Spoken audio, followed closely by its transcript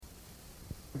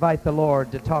Invite the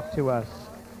Lord to talk to us.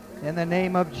 In the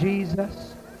name of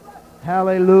Jesus.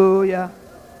 Hallelujah.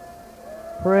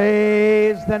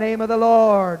 Praise the name of the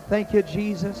Lord. Thank you,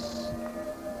 Jesus.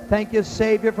 Thank you,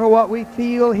 Savior, for what we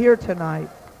feel here tonight.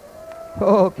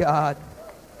 Oh, God.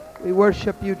 We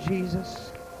worship you,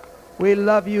 Jesus. We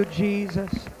love you,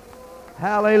 Jesus.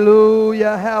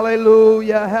 Hallelujah,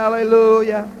 hallelujah,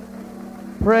 hallelujah.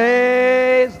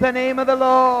 Praise the name of the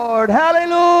Lord.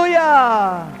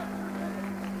 Hallelujah.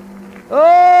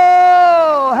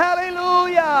 Oh,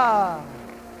 hallelujah.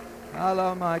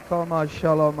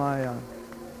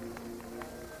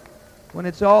 When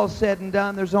it's all said and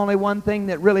done, there's only one thing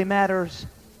that really matters.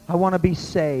 I want to be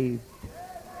saved.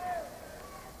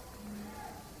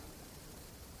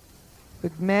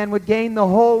 If a man would gain the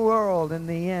whole world and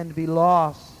in the end be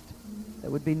lost, there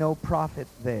would be no profit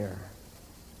there.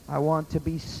 I want to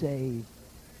be saved.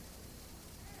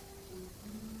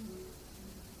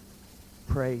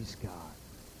 Praise God.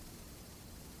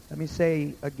 Let me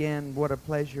say again what a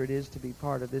pleasure it is to be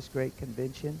part of this great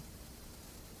convention.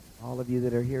 All of you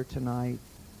that are here tonight.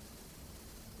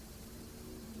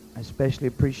 I especially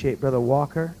appreciate Brother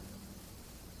Walker.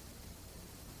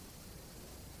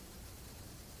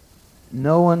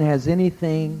 No one has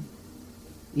anything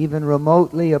even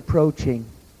remotely approaching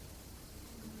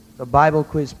the Bible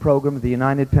quiz program of the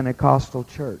United Pentecostal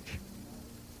Church.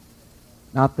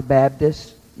 Not the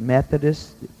Baptists,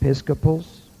 Methodists,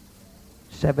 Episcopals,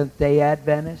 Seventh-day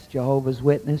Adventists, Jehovah's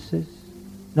Witnesses.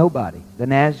 Nobody. The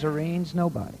Nazarenes,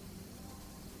 nobody.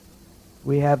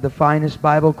 We have the finest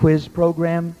Bible quiz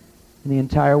program in the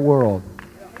entire world.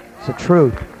 It's the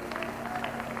truth.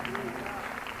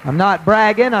 I'm not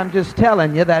bragging, I'm just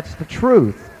telling you that's the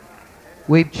truth.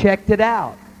 We've checked it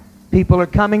out. People are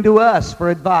coming to us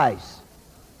for advice.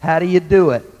 How do you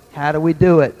do it? How do we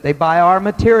do it? They buy our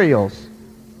materials.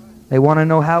 They want to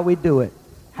know how we do it.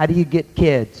 How do you get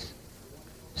kids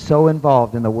so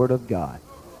involved in the Word of God?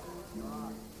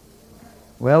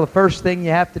 Well, the first thing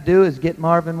you have to do is get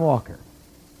Marvin Walker.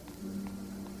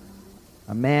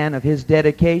 A man of his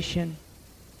dedication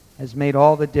has made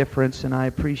all the difference, and I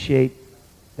appreciate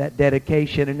that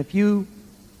dedication. And if you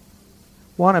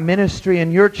want a ministry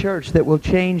in your church that will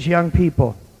change young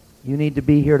people, you need to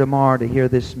be here tomorrow to hear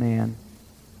this man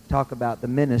talk about the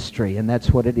ministry, and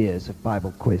that's what it is of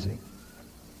Bible quizzing.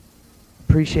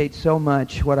 Appreciate so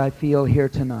much what I feel here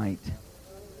tonight.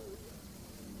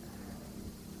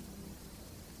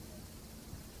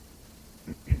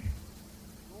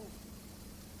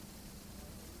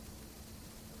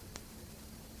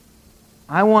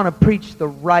 I want to preach the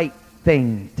right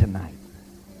thing tonight.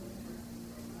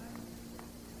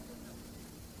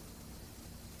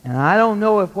 And I don't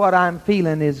know if what I'm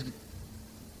feeling is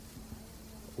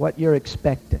what you're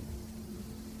expecting.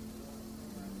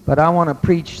 But I want to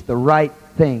preach the right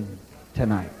thing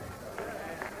tonight.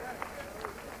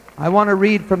 I want to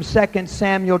read from 2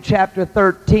 Samuel chapter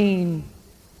 13.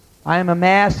 I am a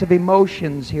mass of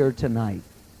emotions here tonight.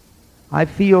 I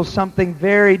feel something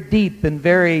very deep and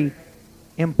very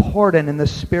important in the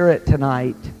Spirit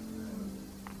tonight,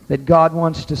 that God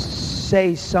wants to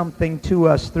say something to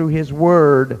us through His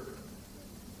Word.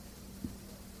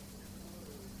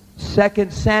 2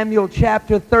 Samuel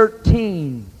chapter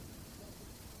 13.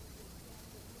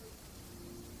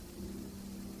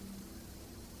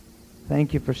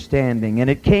 Thank you for standing. And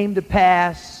it came to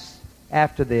pass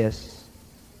after this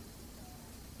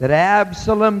that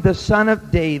Absalom, the son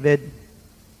of David,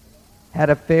 had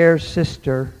a fair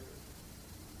sister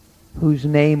whose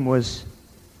name was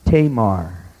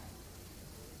Tamar.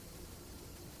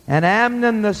 And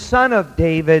Amnon, the son of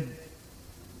David,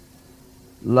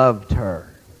 loved her.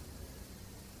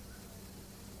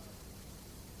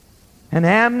 And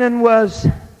Amnon was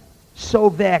so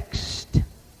vexed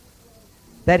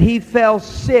that he fell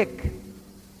sick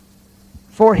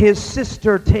for his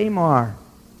sister Tamar,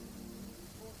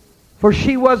 for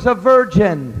she was a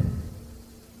virgin.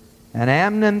 And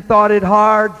Amnon thought it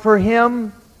hard for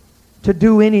him to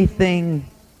do anything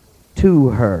to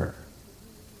her.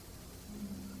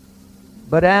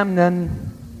 But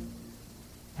Amnon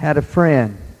had a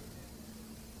friend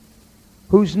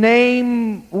whose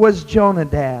name was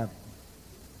Jonadab,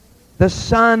 the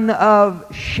son of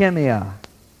Shimeah,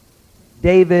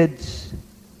 David's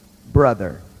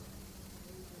brother.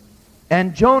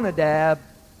 And Jonadab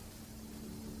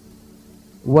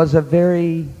was a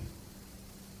very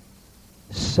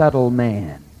subtle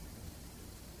man.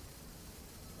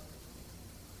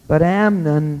 But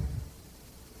Amnon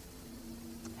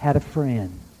had a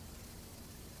friend.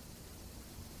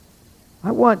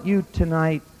 I want you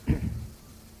tonight,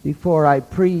 before I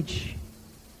preach,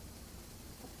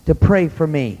 to pray for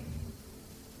me.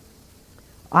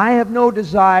 I have no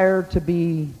desire to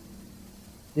be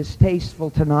distasteful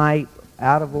tonight,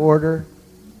 out of order.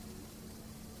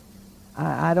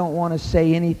 I don't want to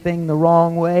say anything the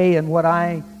wrong way, and what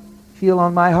I feel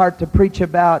on my heart to preach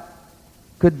about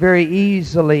could very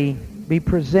easily be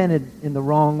presented in the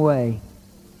wrong way.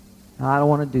 I don't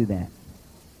want to do that.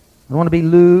 I don't want to be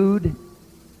lewd,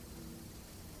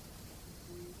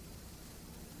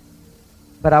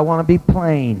 but I want to be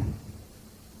plain.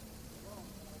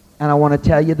 And I want to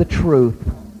tell you the truth.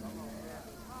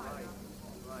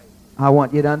 I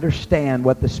want you to understand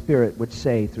what the Spirit would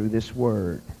say through this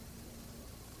word.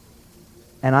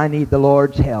 And I need the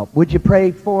Lord's help. Would you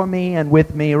pray for me and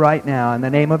with me right now in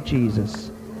the name of Jesus?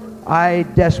 I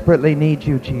desperately need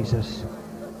you, Jesus.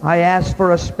 I ask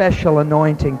for a special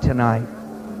anointing tonight.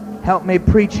 Help me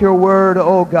preach your word,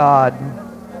 oh God.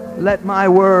 Let my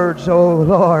words, oh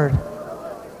Lord,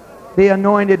 be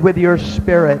anointed with your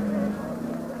Spirit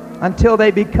until they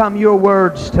become your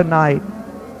words tonight.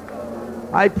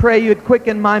 I pray you'd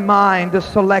quicken my mind to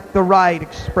select the right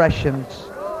expressions.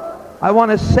 I want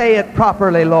to say it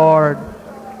properly, Lord.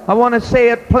 I want to say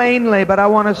it plainly, but I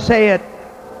want to say it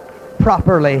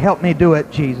properly. Help me do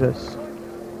it, Jesus.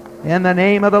 In the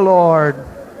name of the Lord.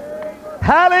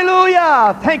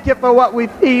 Hallelujah! Thank you for what we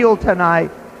feel tonight.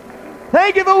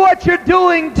 Thank you for what you're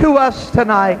doing to us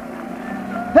tonight.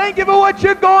 Thank you for what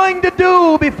you're going to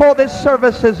do before this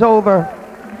service is over.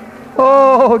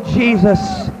 Oh, Jesus.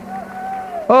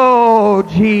 Oh,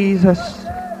 Jesus.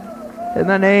 In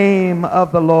the name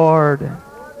of the Lord.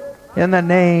 In the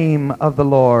name of the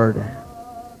Lord.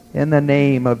 In the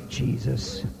name of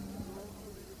Jesus.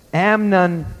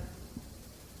 Amnon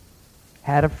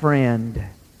had a friend.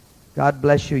 God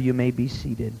bless you. You may be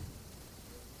seated.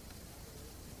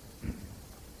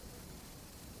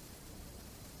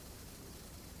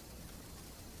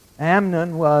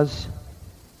 Amnon was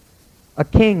a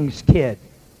king's kid.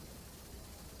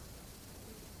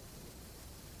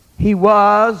 He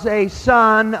was a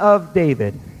son of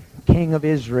David, king of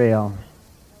Israel.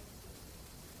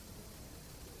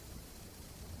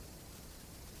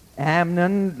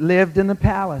 Amnon lived in the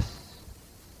palace,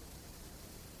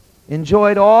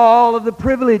 enjoyed all of the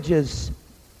privileges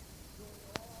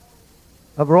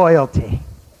of royalty.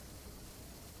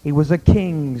 He was a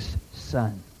king's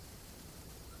son.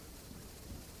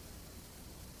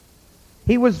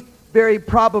 He was very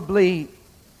probably,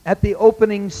 at the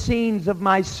opening scenes of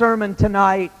my sermon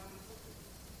tonight,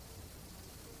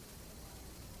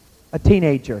 a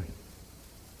teenager.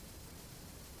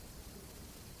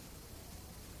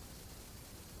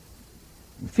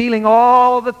 Feeling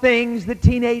all the things that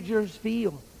teenagers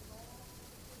feel.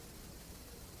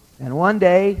 And one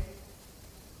day,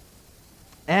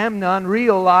 Amnon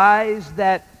realized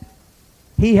that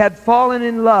he had fallen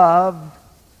in love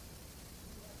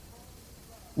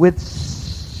with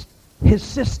his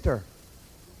sister,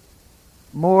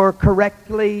 more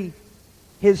correctly,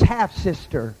 his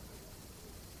half-sister,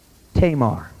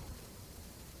 Tamar.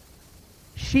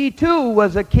 She too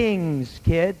was a king's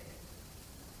kid.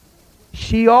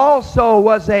 She also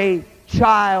was a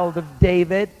child of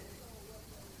David.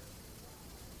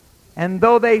 And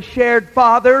though they shared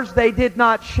fathers, they did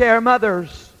not share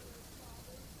mothers.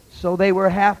 So they were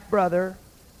half-brother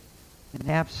and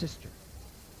half-sister.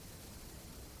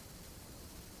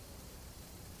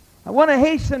 I want to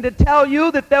hasten to tell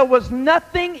you that there was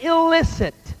nothing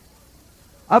illicit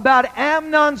about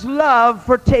Amnon's love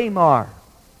for Tamar.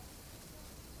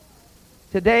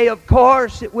 Today, of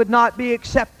course, it would not be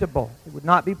acceptable. It would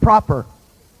not be proper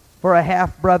for a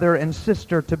half-brother and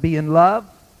sister to be in love,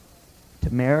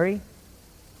 to marry.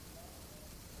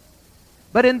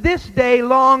 But in this day,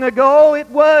 long ago, it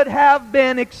would have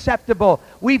been acceptable.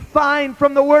 We find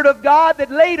from the Word of God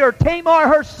that later Tamar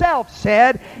herself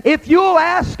said, if you'll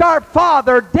ask our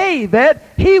father David,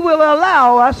 he will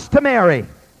allow us to marry.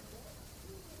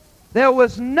 There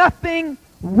was nothing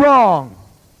wrong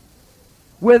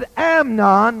with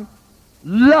Amnon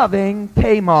loving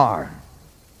Tamar.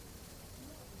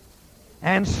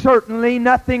 And certainly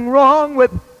nothing wrong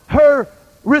with her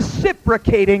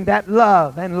reciprocating that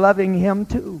love and loving him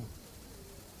too.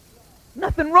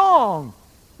 Nothing wrong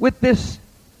with this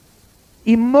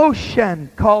emotion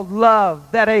called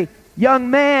love that a young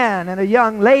man and a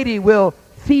young lady will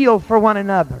feel for one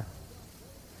another.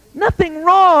 Nothing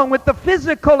wrong with the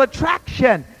physical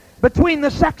attraction between the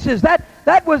sexes.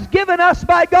 That was given us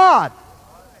by God.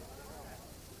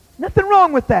 Nothing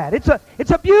wrong with that. It's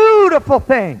a beautiful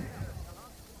thing.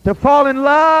 To fall in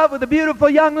love with a beautiful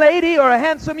young lady or a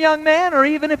handsome young man, or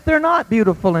even if they're not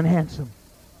beautiful and handsome.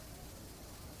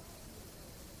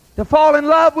 To fall in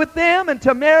love with them and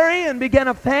to marry and begin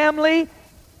a family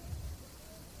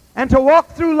and to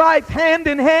walk through life hand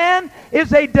in hand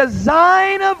is a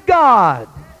design of God.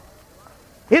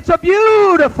 It's a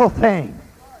beautiful thing.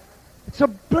 It's a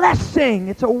blessing.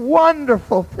 It's a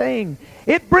wonderful thing.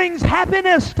 It brings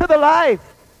happiness to the life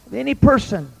of any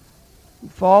person who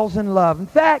falls in love. In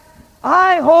fact,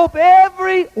 I hope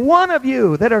every one of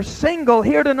you that are single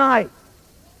here tonight,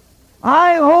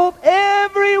 I hope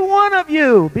every one of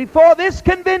you, before this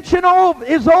convention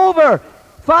is over,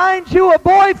 finds you a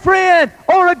boyfriend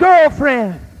or a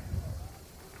girlfriend.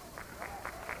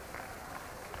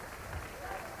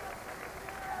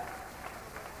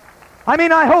 I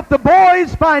mean, I hope the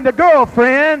boys find a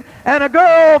girlfriend and a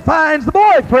girl finds the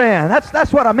boyfriend.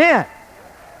 That's what I meant.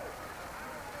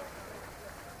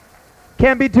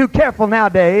 Can't be too careful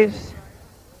nowadays.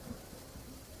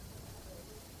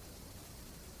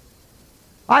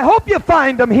 I hope you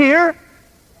find them here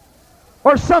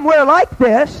or somewhere like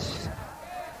this.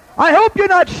 I hope you're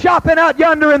not shopping out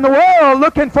yonder in the world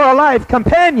looking for a life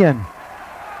companion.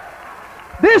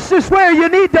 This is where you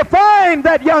need to find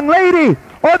that young lady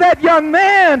or that young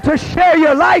man to share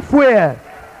your life with.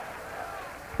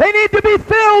 They need to be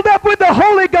filled up with the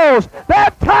Holy Ghost,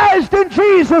 baptized in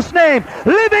Jesus' name,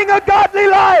 living a godly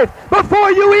life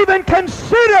before you even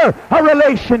consider a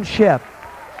relationship.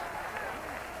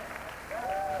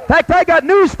 In fact, I got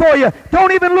news for you.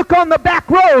 Don't even look on the back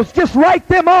rows. Just write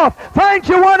them off. Find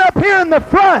you one up here in the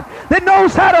front that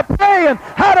knows how to pray and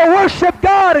how to worship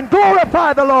God and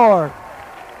glorify the Lord.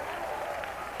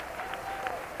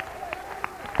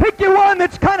 Pick you one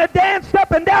that's kind of danced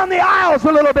up and down the aisles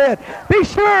a little bit. Be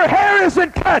sure her hair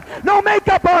isn't cut. No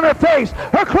makeup on her face.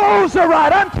 Her clothes are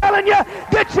right. I'm telling you,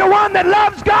 get you one that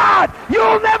loves God.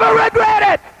 You'll never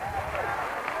regret it.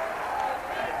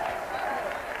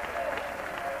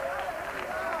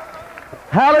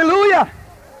 Hallelujah.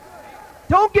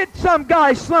 Don't get some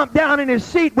guy slumped down in his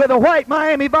seat with a white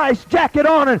Miami Vice jacket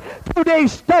on and 2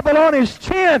 days stubble on his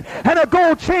chin and a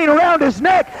gold chain around his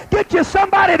neck. Get you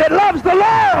somebody that loves the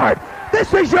Lord.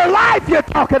 This is your life you're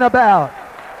talking about.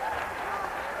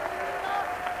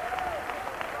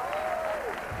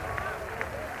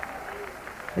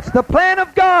 It's the plan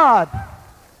of God.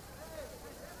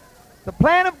 The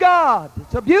plan of God.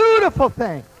 It's a beautiful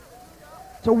thing.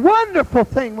 It's a wonderful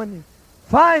thing when you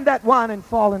find that one and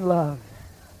fall in love.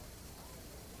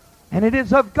 And it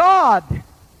is of God.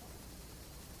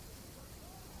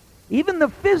 Even the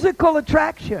physical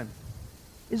attraction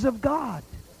is of God.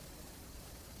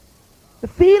 The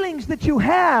feelings that you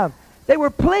have, they were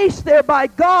placed there by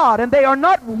God, and they are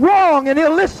not wrong and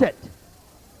illicit.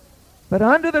 But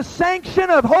under the sanction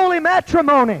of holy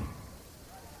matrimony,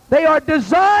 they are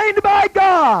designed by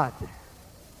God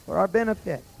for our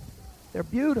benefit. They're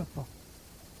beautiful.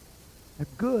 They're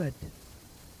good.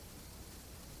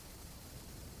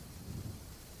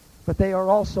 But they are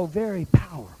also very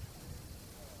powerful.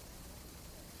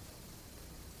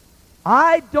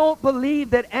 I don't believe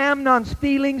that Amnon's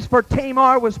feelings for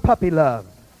Tamar was puppy love.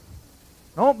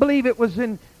 I don't believe it was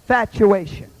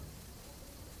infatuation.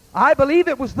 I believe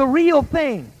it was the real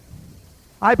thing.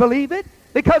 I believe it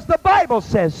because the Bible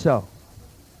says so.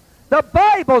 The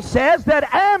Bible says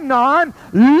that Amnon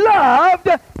loved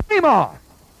Tamar.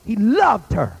 He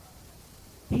loved her.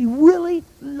 He really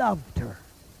loved her.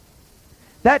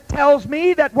 That tells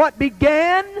me that what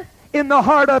began in the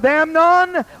heart of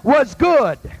Amnon was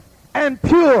good and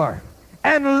pure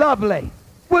and lovely.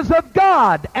 Was of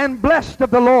God and blessed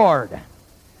of the Lord.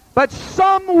 But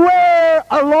somewhere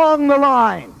along the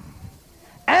line,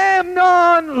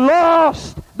 Amnon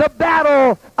lost the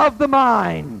battle of the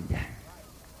mind.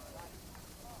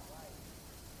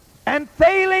 And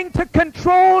failing to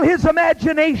control his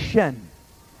imagination,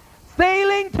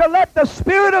 failing to let the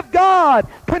Spirit of God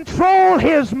control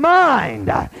his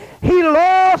mind, he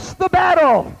lost the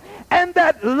battle. And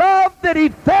that love that he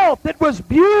felt that was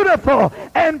beautiful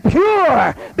and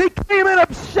pure became an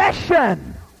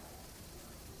obsession.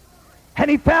 And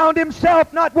he found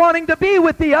himself not wanting to be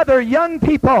with the other young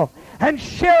people and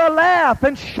share a laugh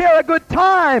and share a good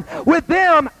time with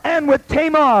them and with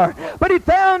Tamar. But he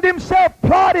found himself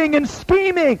plotting and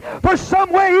scheming for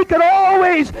some way he could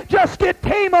always just get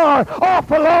Tamar off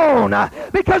alone.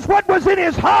 Because what was in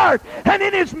his heart and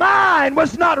in his mind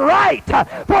was not right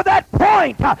for that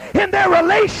point in their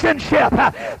relationship.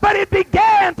 But it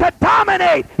began to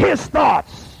dominate his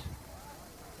thoughts.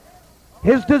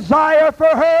 His desire for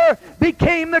her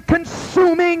became the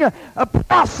consuming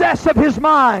process of his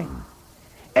mind.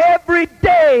 Every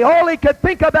day, all he could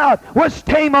think about was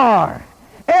Tamar.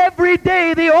 Every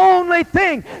day, the only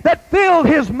thing that filled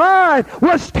his mind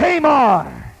was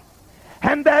Tamar.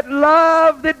 And that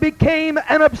love that became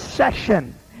an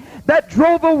obsession, that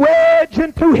drove a wedge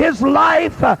into his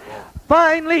life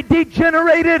finally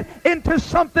degenerated into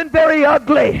something very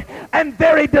ugly and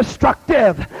very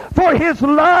destructive. For his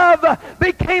love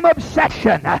became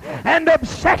obsession, and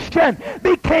obsession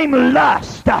became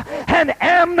lust, and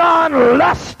Amnon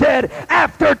lusted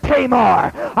after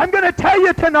Tamar. I'm going to tell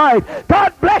you tonight,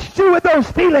 God blessed you with those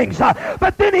feelings,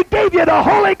 but then he gave you the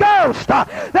Holy Ghost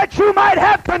that you might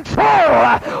have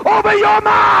control over your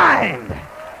mind.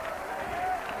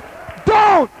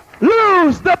 Don't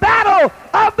lose the battle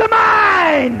of the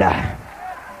mind.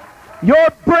 Your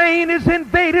brain is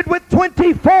invaded with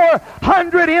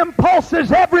 2,400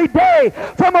 impulses every day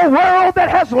from a world that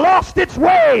has lost its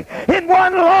way in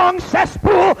one long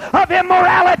cesspool of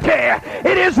immorality.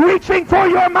 It is reaching for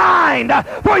your mind,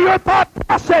 for your thought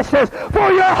processes,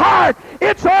 for your heart.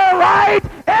 It's all right.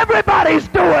 Everybody's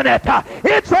doing it.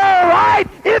 It's all right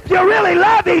if you really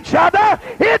love each other.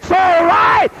 It's all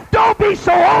right. Don't be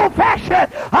so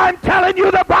old-fashioned. I'm telling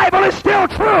you, the Bible is still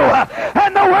true,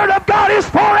 and the Word of God is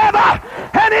forever,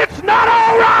 and it's not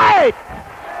all right.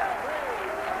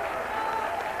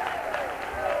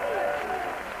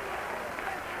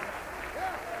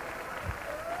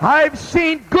 I've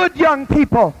seen good young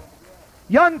people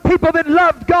that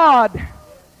loved God.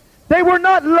 They were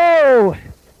not low.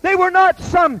 They were not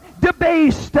some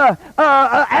debased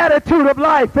attitude of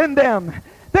life in them.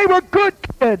 They were good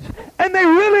kids, and they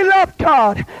really loved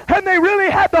God, and they really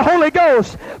had the Holy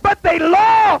Ghost, but they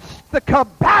lost the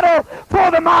battle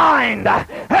for the mind,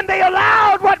 and they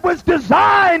allowed what was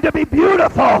designed to be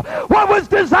beautiful, what was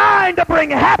designed to bring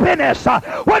happiness,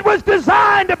 what was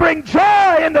designed to bring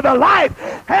joy into the life,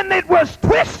 and it was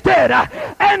twisted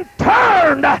and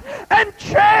turned and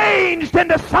changed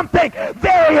into something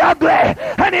very ugly,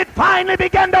 and it finally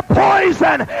began to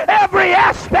poison every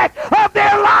aspect of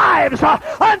their lives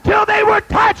until they were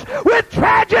touched with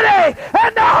tragedy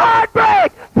and the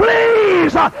heartbreak.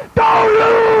 Please don't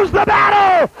lose the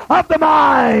battle of the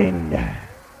mind.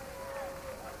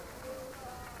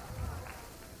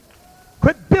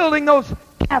 Quit building those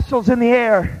castles in the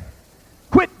air.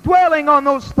 Quit dwelling on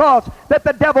those thoughts that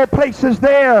the devil places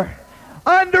there.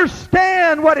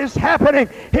 Understand what is happening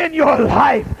in your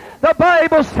life. The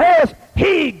Bible says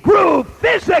he grew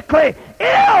physically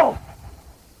ill.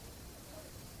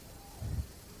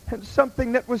 And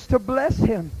something that was to bless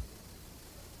him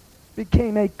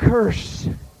became a curse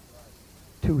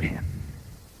to him.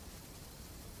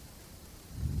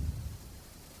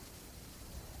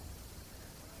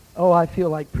 Oh, I feel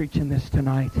like preaching this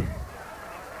tonight.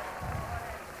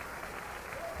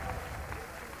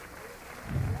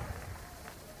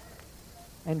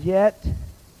 And yet,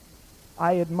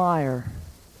 I admire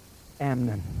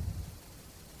Amnon.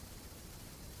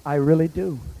 I really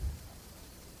do.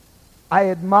 I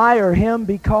admire him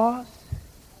because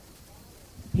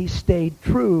he stayed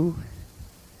true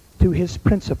to his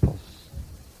principles.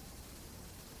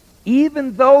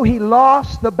 Even though he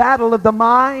lost the battle of the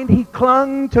mind, he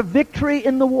clung to victory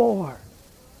in the war.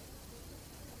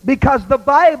 Because the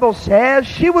Bible says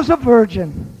she was a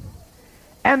virgin.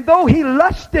 And though he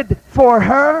lusted for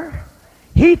her,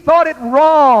 he thought it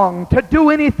wrong to do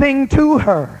anything to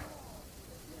her.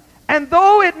 And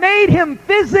though it made him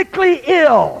physically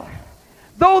ill,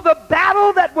 though the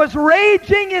battle that was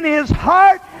raging in his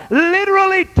heart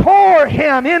literally tore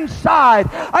him inside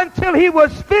until he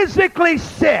was physically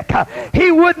sick,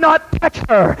 he would not touch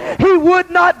her. He would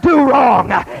not do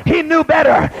wrong. He knew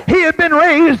better. He had been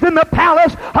raised in the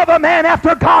palace of a man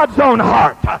after God's own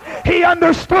heart. He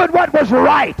understood what was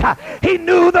right. He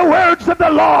knew the words of the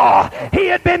law. He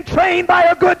had been trained by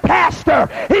a good pastor.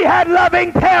 He had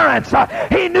loving parents.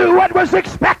 He knew what was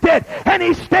expected, and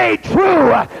he stayed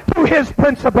true to his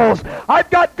principles. I've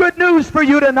got good news for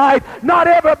you tonight. Not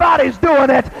everybody's doing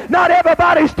it. Not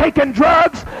everybody's taking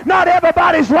drugs. Not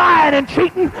everybody's lying and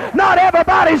cheating. Not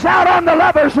everybody's out on the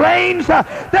lovers' lanes.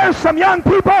 There's some young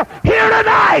people here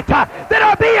tonight that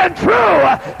are being true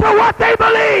to what they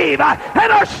believe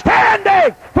and are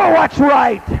standing for what's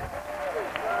right.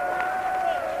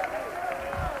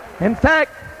 In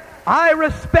fact, I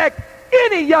respect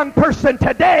any young person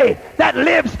today that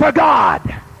lives for God.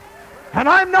 And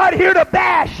I'm not here to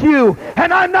bash you,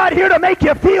 and I'm not here to make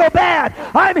you feel bad.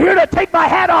 I'm here to take my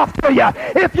hat off to you.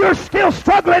 If you're still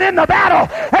struggling in the battle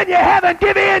and you haven't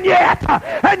given in yet,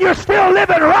 and you're still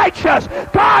living righteous,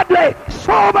 godly,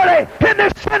 soberly in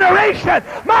this generation,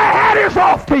 my hat is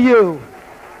off to you.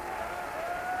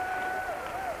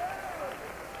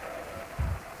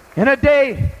 In a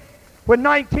day when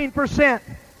 19%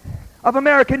 of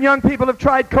American young people have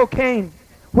tried cocaine,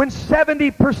 when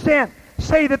 70%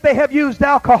 say that they have used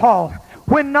alcohol,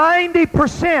 when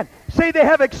 90% say they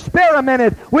have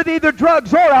experimented with either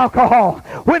drugs or alcohol.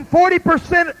 When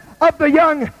 40% of the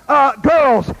young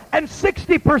girls and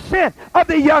 60% of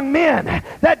the young men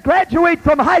that graduate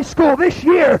from high school this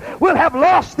year will have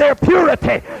lost their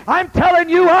purity. I'm telling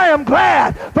you, I am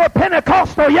glad for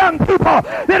Pentecostal young people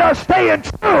that are staying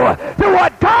true to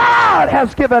what God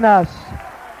has given us.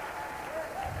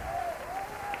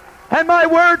 And my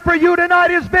word for you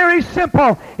tonight is very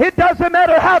simple. It doesn't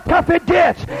matter how tough it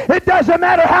gets. It doesn't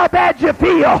matter how bad you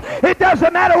feel. It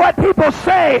doesn't matter what people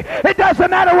say. It doesn't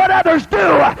matter what others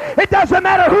do. It doesn't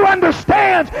matter who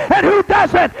understands and who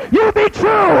doesn't. You be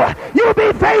true. You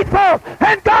be faithful.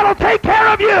 And God will take care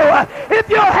of you. If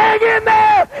you'll hang in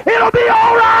there, it'll be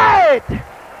all right.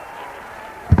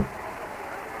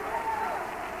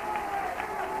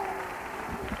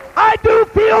 I do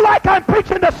feel like I'm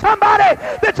preaching to somebody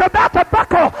that's about to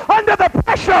buckle under the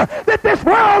pressure that this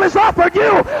world has offered you.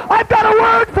 I've got a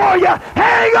word for you.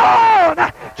 Hang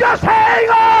on. Just hang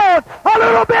on a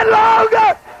little bit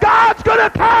longer. God's going to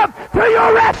come to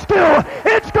your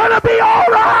rescue. It's going to be all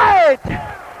right.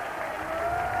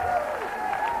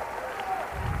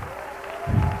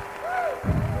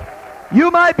 You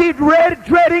might be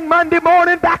dreading Monday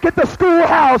morning back at the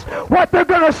schoolhouse what they're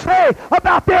going to say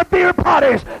about their beer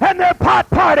parties and their pot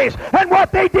parties and what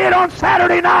they did on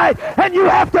Saturday night. And you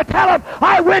have to tell them,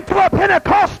 I went to a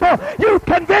Pentecostal youth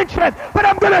convention, but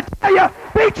I'm going to tell you,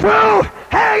 be true.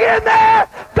 Hang in there.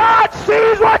 God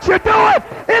sees what you're doing.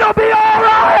 It'll be all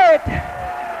right.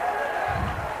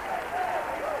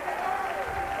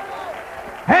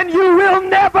 And you will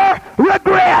never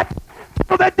regret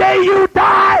the day you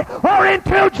die or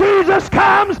until Jesus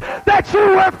comes that you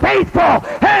were faithful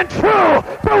and true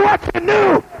to what you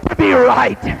knew to be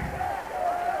right.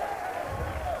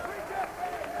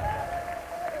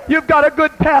 You've got a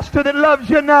good pastor that loves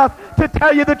you enough to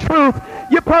tell you the truth.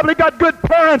 You probably got good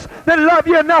parents that love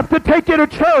you enough to take you to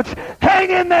church. Hang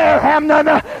in there, Amnon.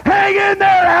 Hang in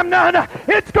there, Amnon.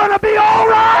 It's going to be all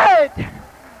right.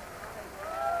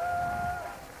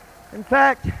 In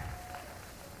fact,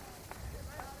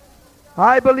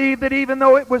 I believe that even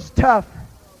though it was tough,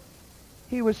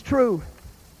 he was true.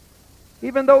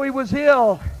 Even though he was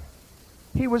ill,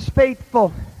 he was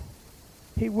faithful.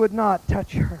 He would not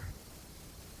touch her.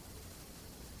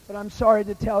 But I'm sorry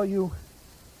to tell you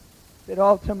that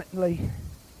ultimately,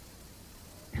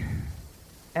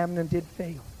 Amnon did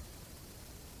fail.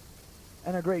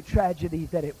 And a great tragedy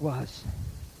that it was.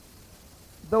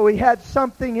 Though he had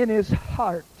something in his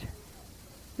heart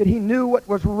that he knew what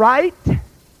was right,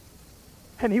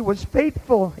 and he was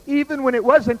faithful even when it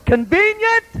wasn't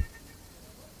convenient,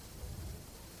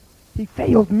 he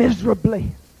failed miserably.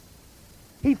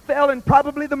 He fell in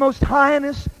probably the most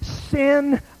heinous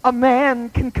sin a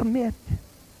man can commit.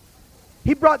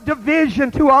 He brought division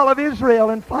to all of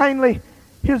Israel, and finally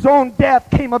his own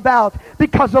death came about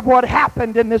because of what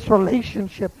happened in this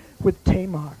relationship with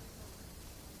Tamar.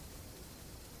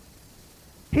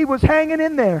 He was hanging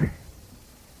in there.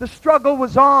 The struggle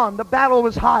was on. The battle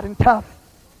was hot and tough.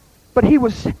 But he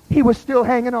was still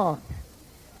hanging on.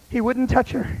 He wouldn't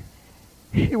touch her.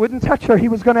 He wouldn't touch her. He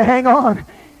was going to hang on.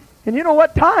 And you know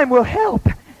what? Time will help.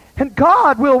 And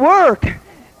God will work.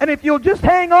 And if you'll just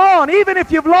hang on, even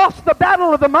if you've lost the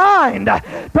battle of the mind,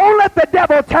 don't let the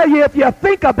devil tell you if you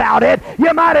think about it,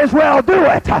 you might as well do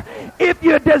it. If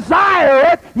you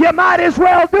desire it, you might as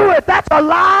well do it. That's a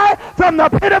lie from the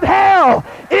pit of hell.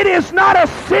 It is not a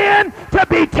sin to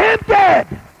be tempted.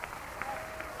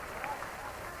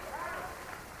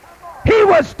 He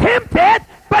was tempted,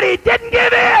 but he didn't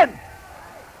give in.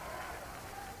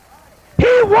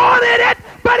 He wanted it,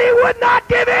 but he would not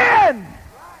give in.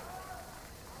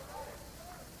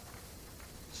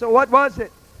 So what was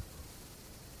it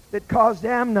that caused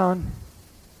Amnon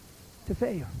to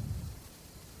fail?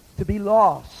 To be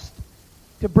lost,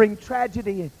 to bring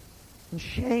tragedy and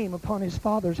shame upon his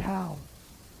father's house.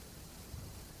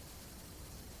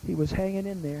 He was hanging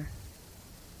in there.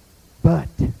 But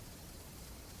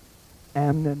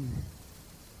Amnon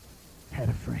had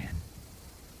a friend.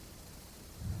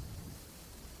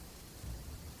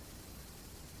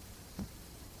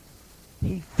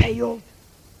 He failed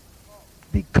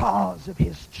because of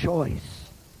his choice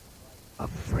of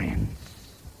friends.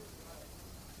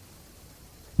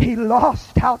 He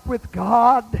lost out with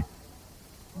God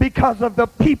because of the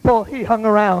people he hung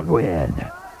around with.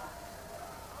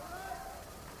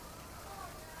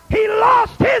 He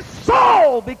lost his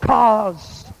soul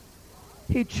because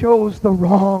he chose the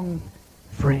wrong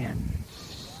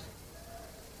friends.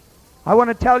 I want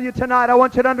to tell you tonight, I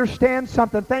want you to understand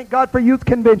something. Thank God for youth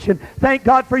convention. Thank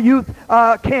God for youth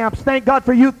camps. Thank God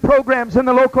for youth programs in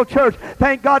the local church.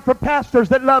 Thank God for pastors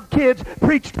that love kids,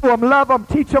 preach to them, love them,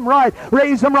 teach them right,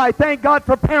 raise them right. Thank God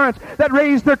for parents that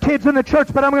raise their kids in the church.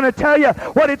 But I'm going to tell you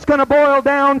what it's going to boil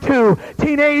down to.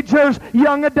 Teenagers,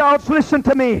 young adults, listen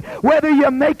to me. Whether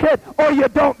you make it or you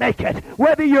don't make it,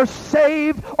 whether you're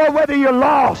saved or whether you're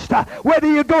lost, whether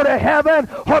you go to heaven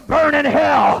or burn in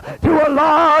hell, to a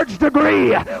large degree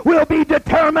will be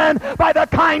determined by the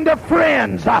kind of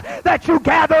friends that you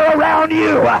gather around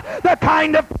you, the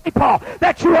kind of people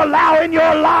that you allow in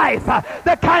your life,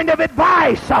 the kind of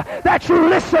advice that you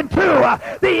listen to,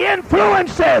 the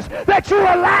influences that you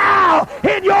allow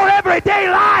in your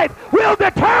everyday life will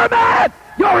determine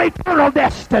your eternal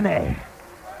destiny.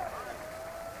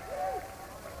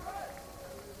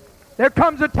 There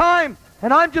comes a time,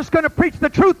 and I'm just going to preach the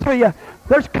truth to you.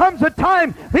 There comes a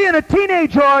time, being a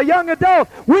teenager or a young adult,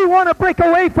 we want to break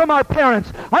away from our parents.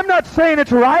 I'm not saying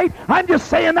it's right. I'm just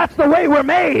saying that's the way we're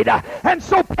made. And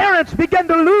so parents begin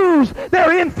to lose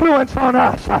their influence on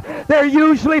us. They're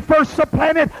usually first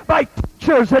supplanted by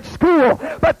teachers at school.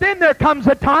 But then there comes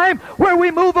a time where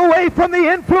we move away from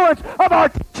the influence of our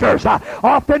teachers.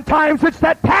 Oftentimes it's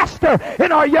that pastor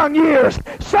in our young years,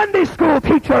 Sunday school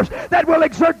teachers that will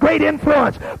exert great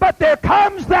influence. But there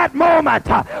comes that moment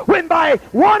when by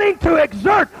wanting to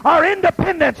exert our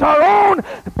independence, our own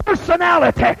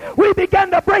personality, we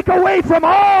begin to break away from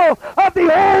all of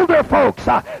the older folks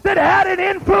that had an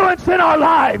influence in our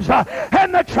lives.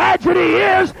 And the tragedy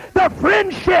is the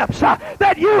friendships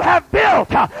that you have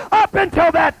built up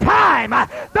until that time,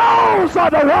 those are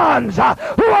the ones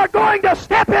who are going to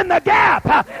step in the gap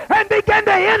and begin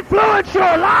to influence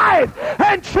your life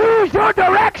and choose your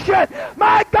direction.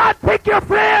 My God, pick your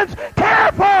friends.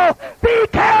 Careful. Be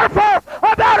careful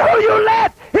about who you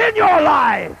let in your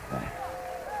life.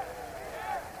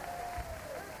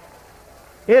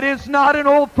 It is not an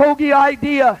old fogey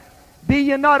idea. Be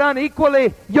ye not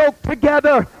unequally yoked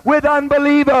together with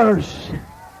unbelievers.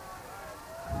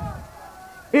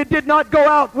 It did not go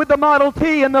out with the Model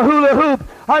T and the hula hoop.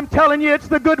 I'm telling you, it's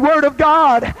the good word of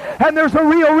God. And there's a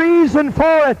real reason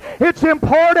for it. It's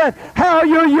important how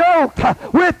you're yoked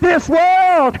with this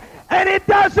world. And it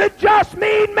doesn't just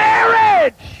mean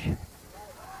marriage.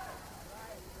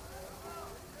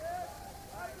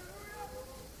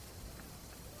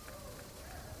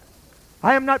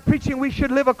 I am not preaching we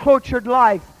should live a cloistered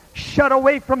life, shut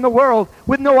away from the world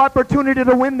with no opportunity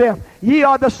to win them. Ye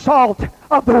are the salt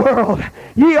of the world.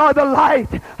 Ye are the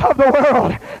light of the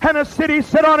world. And a city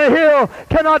set on a hill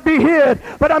cannot be hid.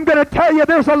 But I'm going to tell you,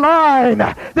 there's a line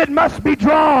that must be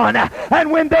drawn.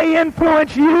 And when they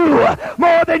influence you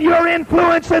more than you're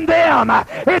influencing them,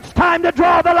 it's time to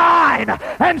draw the line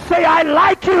and say, I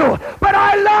like you, but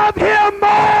I love him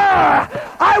more.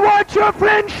 I want your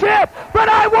friendship, but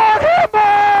I want him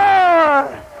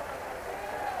more.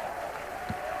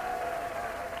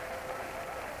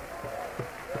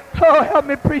 Oh, help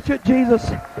me preach it, Jesus.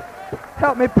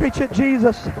 Help me preach it,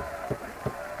 Jesus.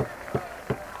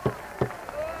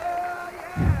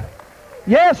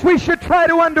 Yes, we should try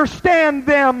to understand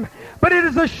them, but it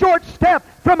is a short step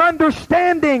from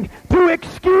understanding to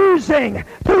excusing,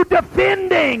 to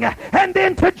defending, and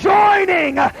then to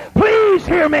joining. Please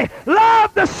hear me.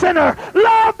 Love the sinner.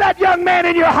 Love that young man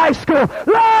in your high school.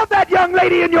 Love that young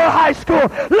lady in your high school.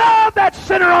 Love that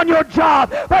sinner on your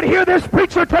job. But hear this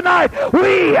preacher tonight.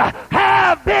 We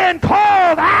have been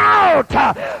called out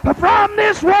from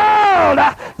this world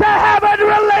to have a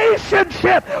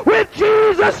relationship with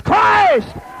Jesus Christ.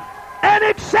 And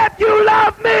except you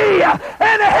love me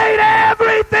and hate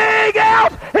everything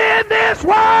else in this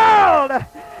world,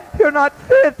 you're not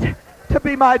fit to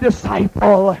be my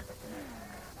disciple.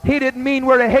 He didn't mean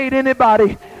we're to hate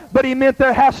anybody, but he meant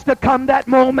there has to come that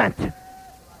moment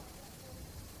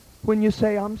when you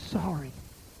say, I'm sorry.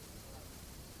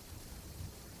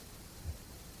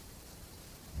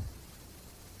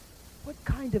 What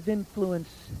kind of influence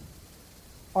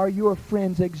are your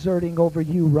friends exerting over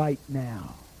you right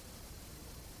now?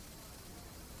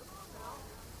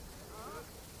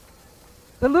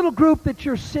 The little group that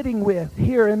you're sitting with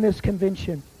here in this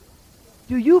convention,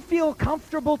 do you feel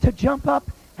comfortable to jump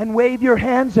up and wave your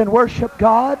hands and worship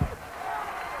God?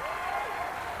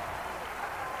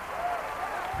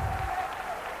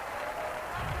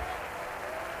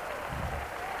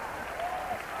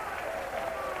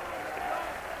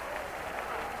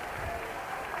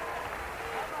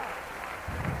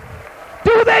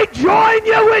 Do they join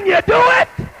you when you do it?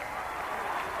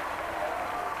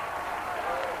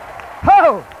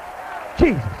 Oh,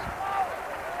 Jesus.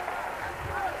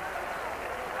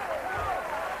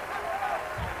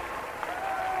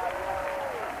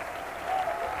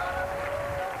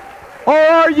 Or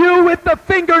are you with the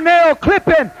fingernail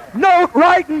clipping, note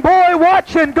writing, boy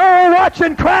watching, girl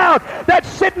watching crowd that's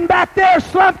sitting back there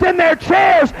slumped in their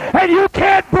chairs, and you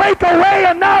can't break away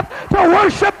enough to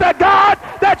worship the God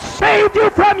that saved you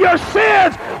from your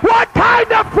sins? What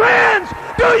kind of friends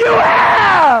do you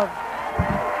have?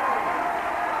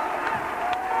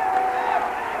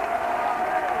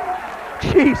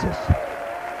 Jesus.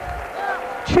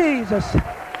 Jesus.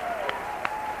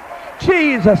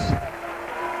 Jesus.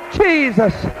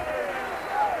 Jesus.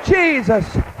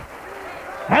 Jesus.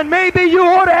 And maybe you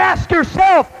ought to ask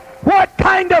yourself, what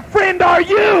kind of friend are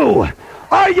you?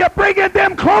 Are you bringing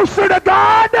them closer to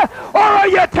God, or are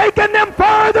you taking them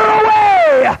farther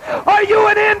away? Are you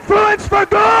an influence for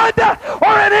good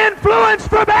or an influence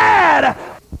for bad?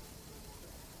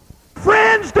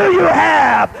 Friends do you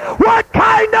have? What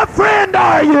kind of friend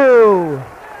are you?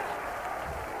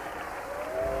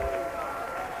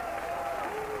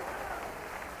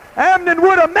 Amnon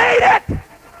would have made it,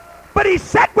 but he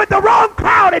sat with the wrong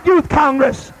crowd at youth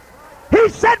congress. He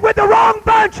sat with the wrong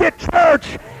bunch at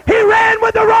church. He ran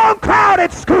with the wrong crowd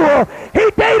at school. He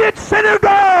dated sinner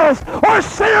girls or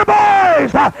sinner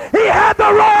boys. He had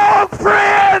the wrong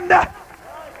friend.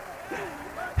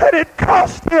 And it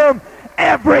cost him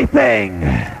everything.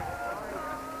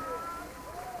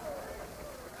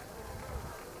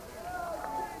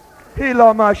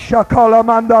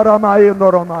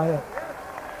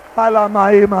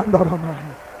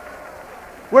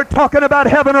 We're talking about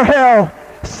heaven or hell,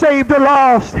 saved or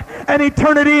lost, an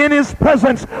eternity in His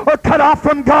presence or cut off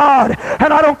from God.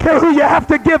 And I don't care who you have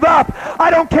to give up. I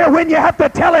don't care when you have to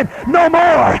tell Him no more.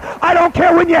 I don't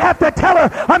care when you have to tell her,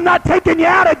 I'm not taking you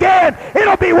out again.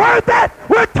 It'll be worth it.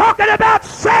 We're talking about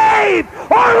saved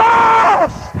or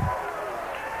lost.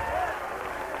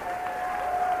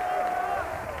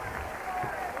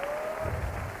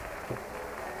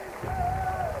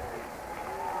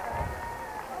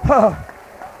 Oh.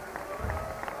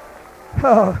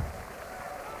 Oh.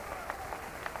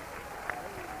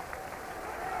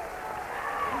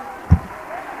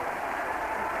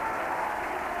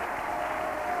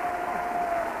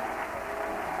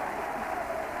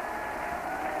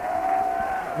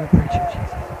 We praise you,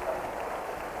 Jesus.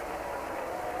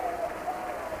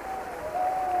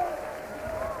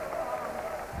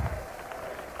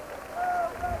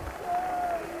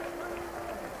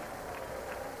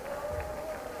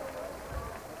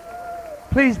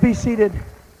 Please be seated.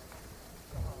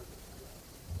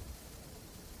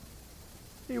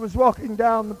 He was walking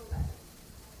down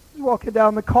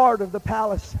the court of the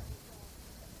palace.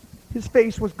 His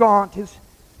face was gaunt.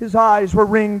 His eyes were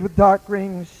ringed with dark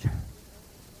rings.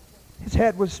 His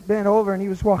head was bent over, and he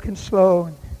was walking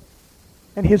slow.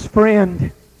 And his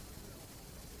friend,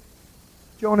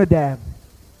 Jonadab.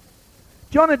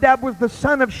 Jonadab was the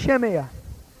son of Shimeah.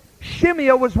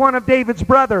 Shimeah was one of David's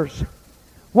brothers.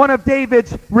 One of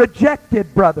David's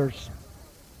rejected brothers.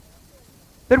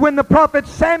 That when the prophet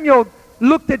Samuel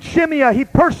looked at Shimeah, he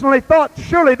personally thought,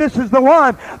 surely this is the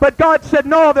one. But God said,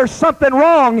 no, there's something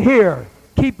wrong here.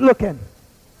 Keep looking.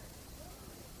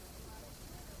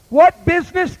 What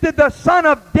business did the son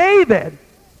of David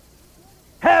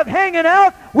have hanging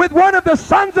out with one of the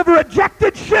sons of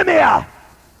rejected Shimeah?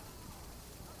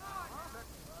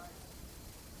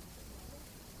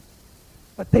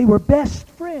 But they were best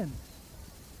friends.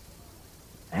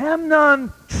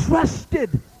 Amnon trusted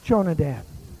Jonadab.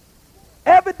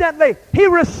 Evidently, he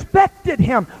respected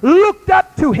him, looked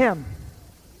up to him.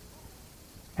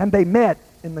 And they met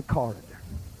in the corridor.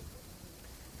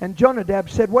 And Jonadab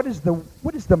said, what is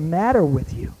the matter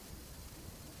with you?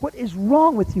 What is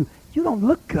wrong with you? You don't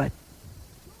look good.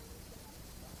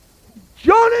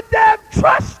 Jonadab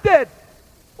trusted,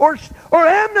 or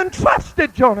Amnon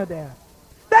trusted Jonadab.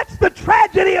 That's the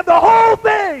tragedy of the whole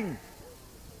thing.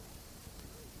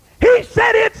 He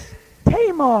said, it's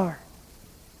Tamar.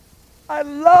 I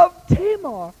love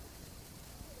Tamar.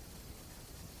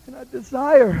 And I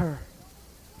desire her.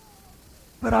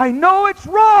 But I know it's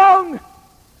wrong.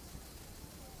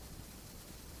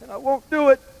 And I won't do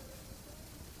it.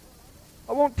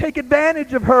 I won't take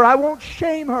advantage of her. I won't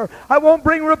shame her. I won't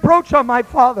bring reproach on my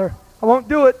father. I won't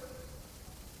do it.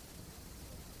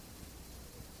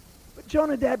 But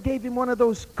Jonadab gave him one of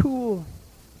those cool,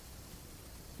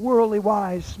 worldly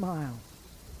wise smiles.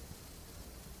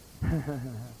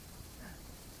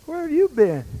 Where have you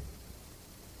been?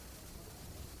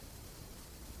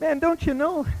 Man, don't you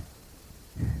know?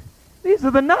 These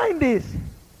are the 90s.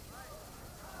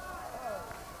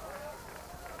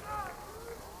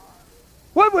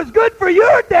 What was good for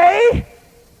your day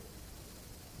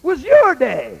was your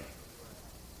day.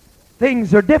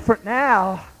 Things are different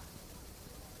now.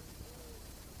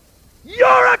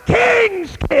 You're a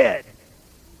king's kid.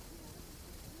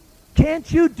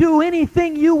 Can't you do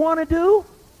anything you want to do?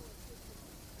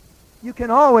 You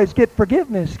can always get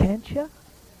forgiveness, can't you?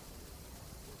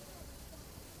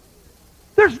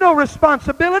 There's no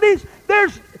responsibilities.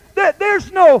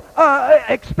 There's no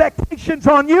expectations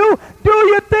on you. Do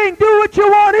your thing. Do what you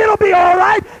want. It'll be all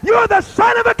right. You're the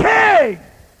son of a king.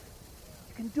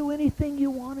 You can do anything you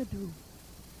want to do.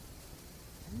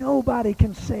 Nobody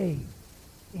can say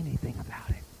anything about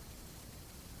it.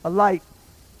 A light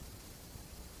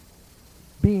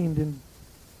beamed in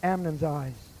Amnon's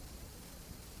eyes.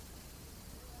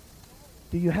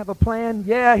 Do you have a plan?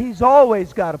 Yeah, he's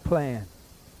always got a plan.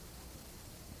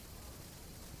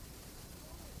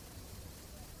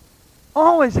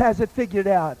 Always has it figured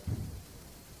out.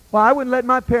 Well, I wouldn't let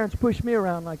my parents push me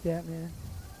around like that, man.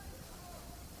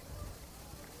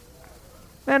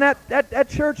 Man, that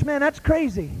church, man, that's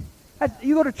crazy.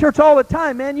 You go to church all the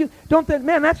time, man. You don't think,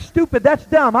 man, that's stupid, that's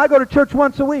dumb. I go to church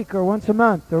once a week or once a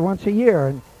month or once a year,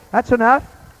 and that's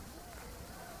enough.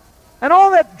 And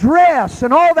all that dress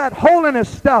and all that holiness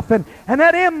stuff and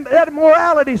that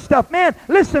immorality stuff, man,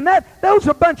 listen, those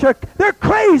are a bunch of, they're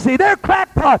crazy, they're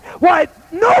crackpot. Why,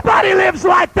 nobody lives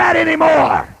like that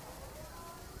anymore.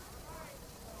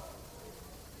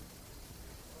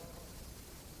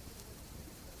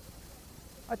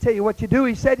 I tell you what you do.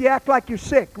 He said you act like you're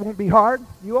sick. It won't be hard.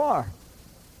 You are.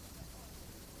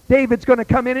 David's going to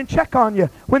come in and check on you.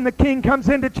 When the king comes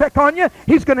in to check on you,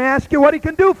 he's going to ask you what he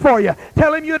can do for you.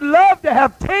 Tell him you'd love to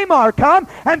have Tamar come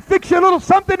and fix you a little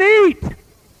something to eat.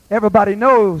 Everybody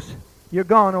knows you're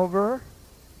gone over her.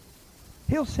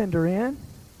 He'll send her in.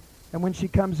 And when she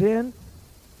comes in,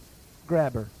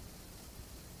 grab her.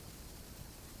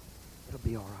 It'll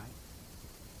be all right.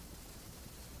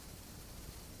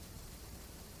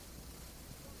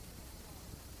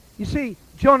 You see,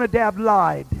 Jonadab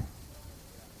lied.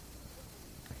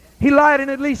 He lied in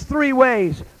at least 3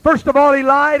 ways. First of all, he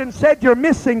lied and said, you're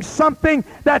missing something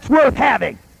that's worth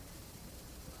having.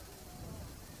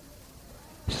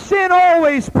 Sin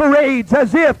always parades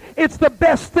as if it's the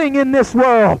best thing in this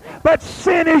world. But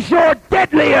sin is your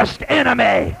deadliest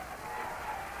enemy.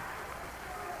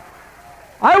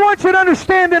 I want you to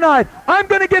understand tonight, I'm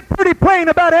going to get pretty plain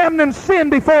about Amnon's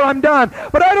sin before I'm done.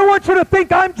 But I don't want you to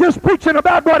think I'm just preaching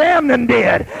about what Amnon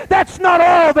did. That's not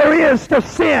all there is to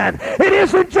sin. It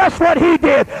isn't just what he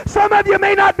did. Some of you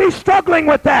may not be struggling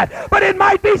with that, but it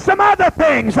might be some other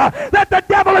things that the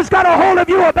devil has got a hold of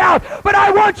you about. But I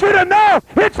want you to know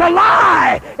it's a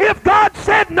lie. If God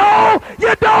said no,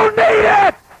 you don't need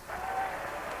it.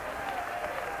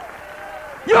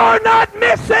 You're not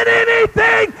missing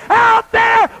anything out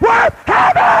there worth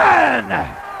having.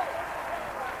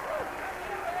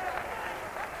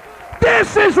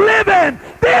 This is living.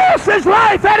 This is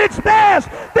life at its best.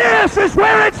 This is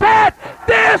where it's at.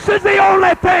 This is the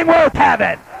only thing worth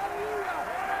having.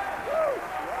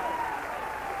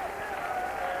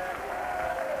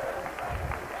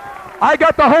 I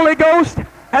got the Holy Ghost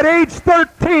at age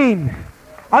 13.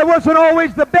 I wasn't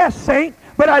always the best saint,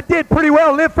 but I did pretty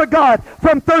well live for God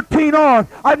from 13 on.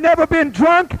 I've never been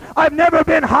drunk. I've never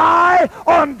been high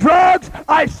on drugs.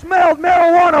 I smelled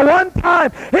marijuana one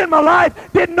time in my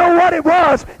life. Didn't know what it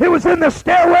was. It was in the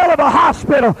stairwell of a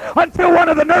hospital until one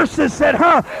of the nurses said,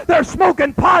 they're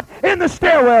smoking pot in the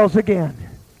stairwells again.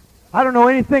 I don't know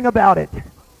anything about it,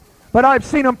 but I've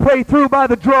seen them pray through by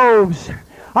the droves.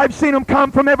 I've seen them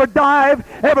come from every dive,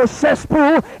 every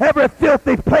cesspool, every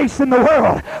filthy place in the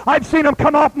world. I've seen them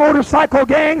come off motorcycle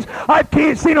gangs. I've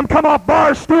seen them come off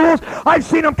bar stools. I've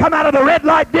seen them come out of the red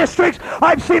light districts.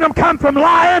 I've seen them come from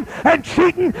lying and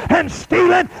cheating and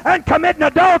stealing and committing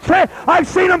adultery. I've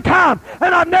seen them come,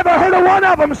 and I've never heard a one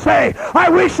of them say, I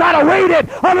wish I'd have waited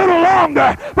a little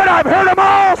longer. But I've heard them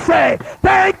all say,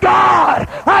 thank God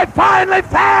I finally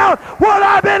found what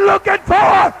I've been looking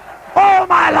for all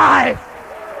my life.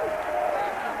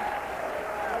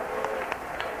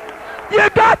 You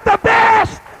got the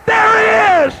best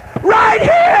there is right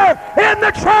here in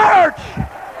the church.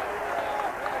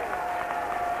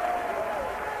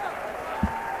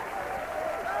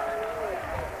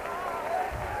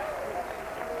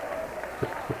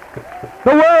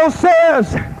 The world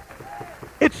says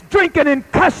it's drinking and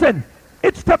cussing,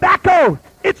 it's tobacco,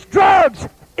 it's drugs,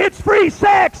 it's free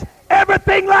sex.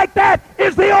 Everything like that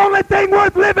is the only thing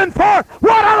worth living for.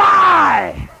 What a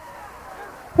lie!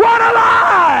 What a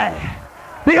lie!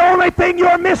 The only thing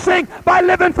you're missing by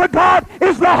living for God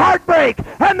is the heartbreak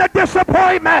and the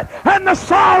disappointment and the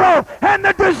sorrow and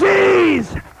the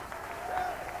disease.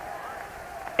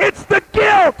 It's the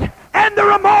guilt and the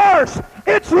remorse.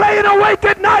 It's laying awake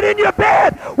at night in your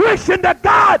bed, wishing to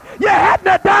God you hadn't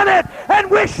have done it, and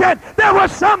wishing there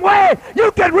was some way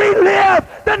you could relive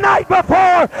the night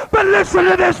before. But listen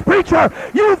to this, preacher.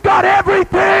 You've got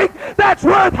everything that's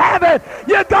worth having.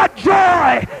 You got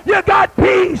joy. You got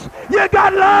peace. You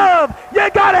got love. You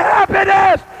got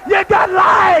happiness. You got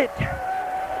light.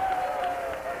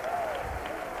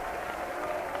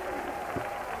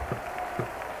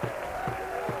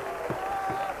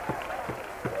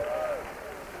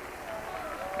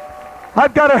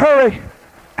 I've got to hurry.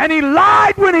 And he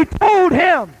lied when he told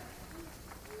him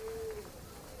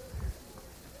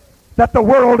that the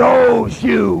world owes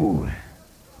you.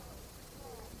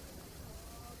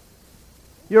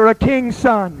 You're a king's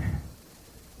son.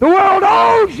 The world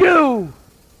owes you.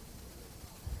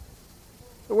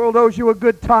 The world owes you a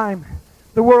good time.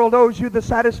 The world owes you the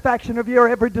satisfaction of your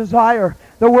every desire.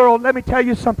 The world, let me tell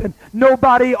you something,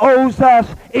 nobody owes us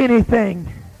anything.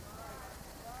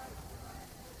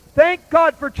 Thank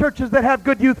God for churches that have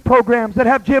good youth programs, that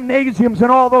have gymnasiums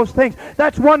and all those things.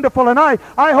 That's wonderful, and I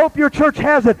hope your church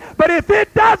has it. But if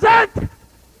it doesn't,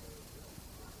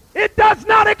 it does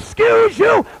not excuse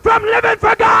you from living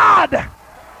for God.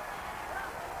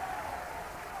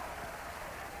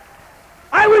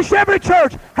 I wish every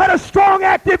church had a strong,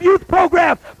 active youth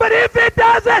program. But if it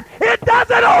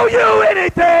doesn't owe you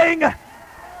anything.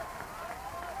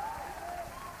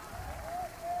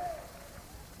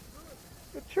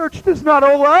 Church does not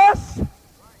owe us.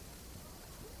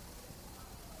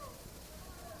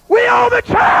 We owe the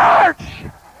church.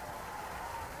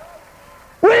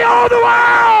 We owe the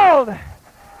world.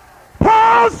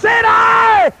 Paul said,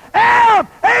 I am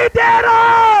a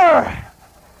debtor.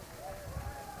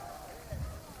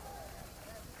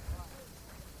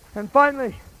 And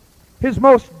finally, his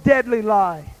most deadly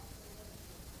lie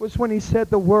was when he said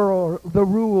the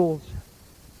rules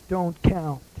don't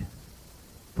count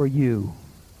for you.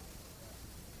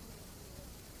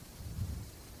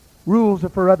 Rules are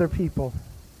for other people.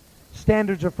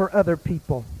 Standards are for other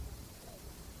people.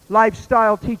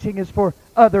 Lifestyle teaching is for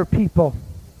other people.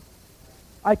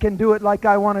 I can do it like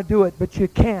I want to do it, but you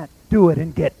can't do it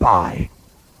and get by.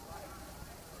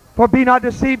 For be not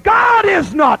deceived, God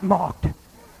is not mocked.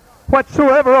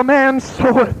 Whatsoever a man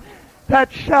soweth,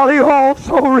 that shall he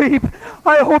also reap.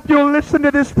 I hope you'll listen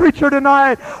to this preacher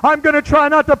tonight. I'm going to try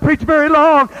not to preach very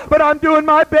long, but I'm doing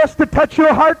my best to touch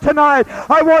your heart tonight.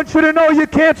 I want you to know you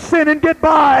can't sin and get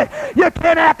by. You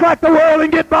can't act like the world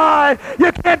and get by.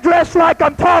 You can't dress like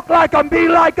them, talk like them, be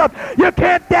like them. You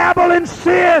can't dabble in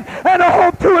sin and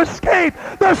hope to escape.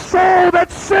 The soul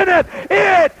that sinneth,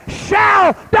 it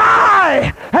shall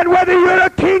die. And whether you're a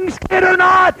king's kid or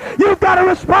not, you've got a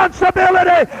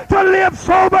responsibility to live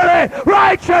soberly,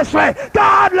 righteously,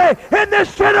 godly in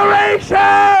this generation.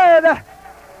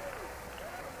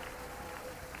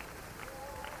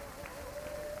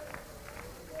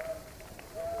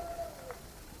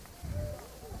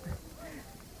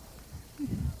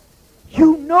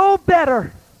 You know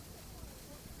better.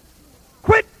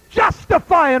 Quit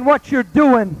justifying what you're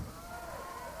doing.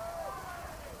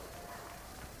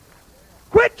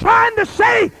 Quit trying to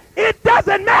say it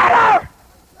doesn't matter.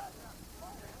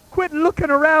 Quit looking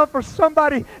around for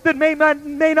somebody that may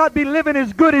not be living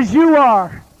as good as you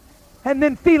are, and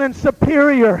then feeling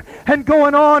superior and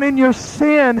going on in your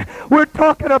sin. We're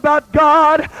talking about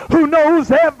God who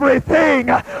knows everything,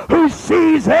 who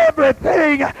sees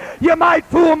everything. You might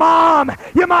fool mom,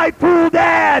 you might fool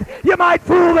dad, you might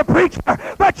fool the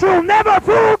preacher, but you'll never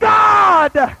fool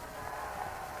God.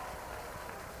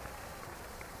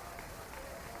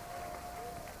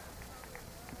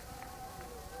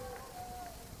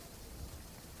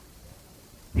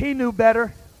 He knew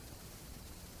better,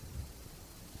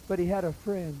 but he had a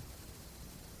friend,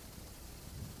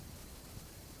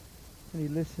 and he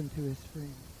listened to his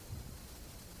friend.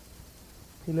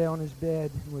 He lay on his bed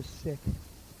and was sick.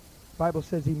 The Bible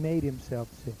says he made himself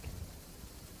sick.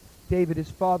 David,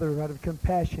 his father, out of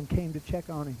compassion, came to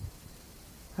check on him.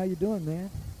 How you doing,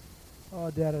 man? Oh,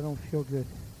 Dad, I don't feel good.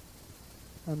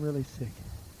 I'm really sick.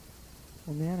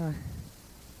 Well, man,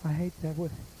 I hate that. What,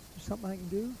 is there something I can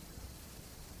do?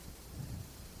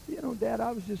 You know, Dad,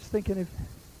 I was just thinking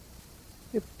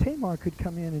if Tamar could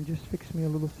come in and just fix me a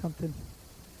little something,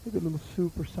 maybe a little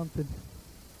soup or something.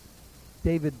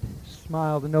 David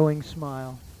smiled, a knowing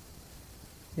smile.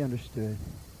 He understood.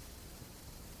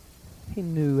 He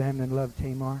knew Amnon loved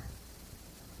Tamar.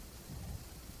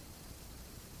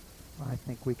 Well, I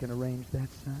think we can arrange that,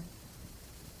 son.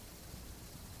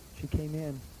 She came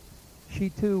in.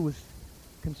 She too was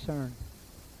concerned.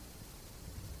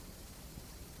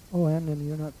 Oh, Amnon,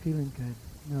 you're not feeling good.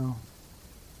 No.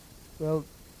 Well,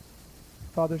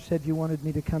 Father said you wanted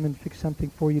me to come and fix something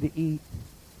for you to eat.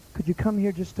 Could you come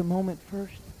here just a moment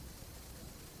first?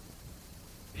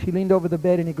 She leaned over the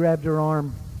bed and he grabbed her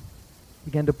arm,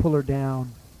 began to pull her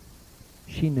down.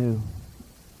 She knew.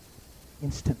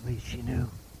 Instantly she knew.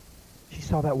 She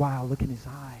saw that wild look in his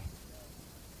eye.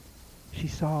 She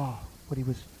saw what he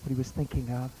was thinking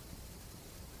of.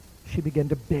 She began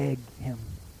to beg him,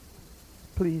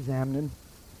 please, Amnon,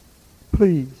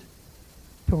 please,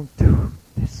 don't do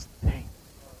this thing.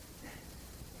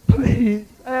 Please,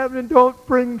 Amnon, don't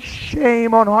bring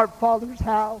shame on our father's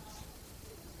house.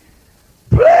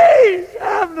 Please,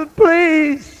 Amnon,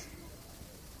 please.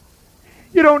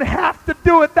 You don't have to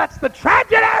do it. That's the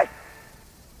tragedy.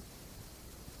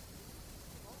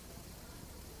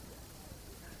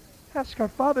 Ask our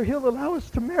Father, He'll allow us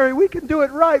to marry. We can do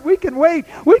it right. We can wait.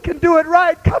 We can do it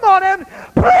right. Come on, Amnon.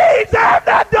 Please,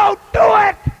 Amnon, don't do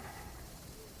it.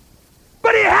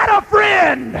 But he had a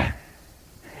friend.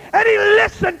 And he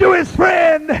listened to his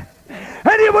friend.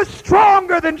 And he was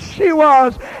stronger than she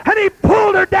was. And he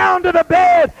pulled her down to the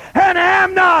bed. And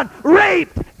Amnon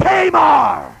raped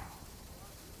Tamar.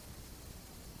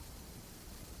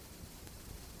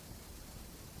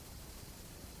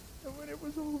 And when it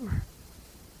was over,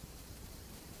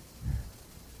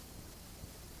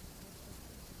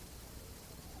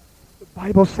 the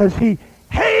Bible says he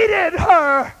hated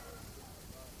her,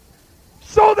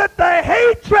 so that the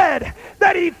hatred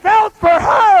that he felt for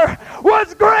her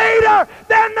was greater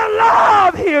than the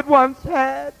love he had once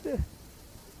had.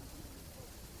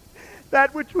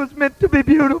 That which was meant to be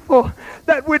beautiful,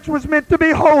 that which was meant to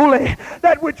be holy,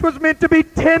 that which was meant to be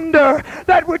tender,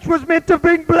 that which was meant to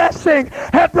bring blessing,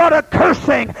 had brought a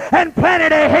cursing and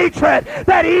planted a hatred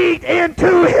that ate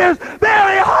into his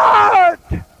very heart.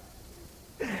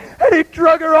 And he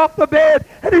drug her off the bed,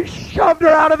 and he shoved her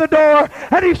out of the door,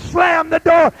 and he slammed the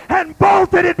door and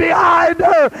bolted it behind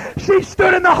her. She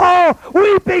stood in the hall,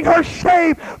 weeping her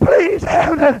shame. Please,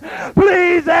 Amnon,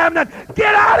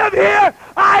 get out of here.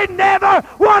 I never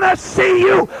want to see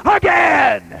you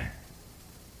again.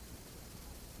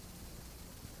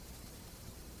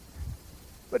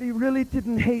 But he really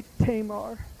didn't hate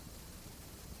Tamar.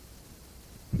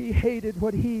 He hated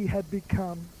what he had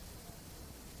become.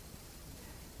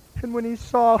 And when he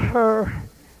saw her,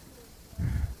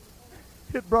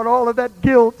 it brought all of that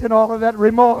guilt and all of that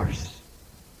remorse.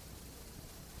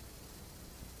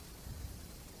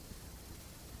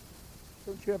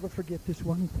 Don't you ever forget this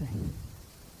one thing.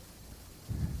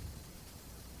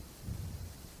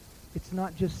 It's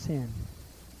not just sin.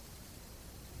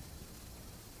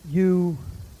 You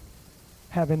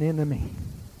have an enemy,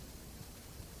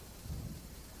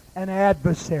 an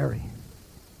adversary.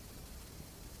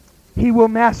 He will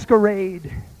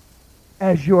masquerade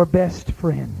as your best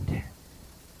friend.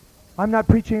 I'm not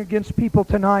preaching against people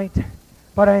tonight,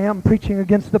 but I am preaching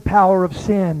against the power of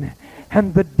sin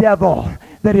and the devil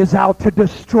that is out to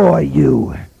destroy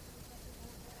you.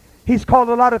 He's called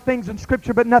a lot of things in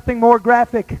Scripture, but nothing more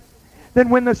graphic than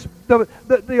when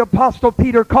the Apostle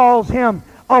Peter calls him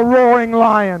a roaring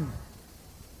lion,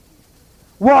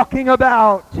 walking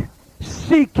about,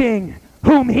 seeking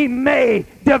whom he may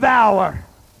devour.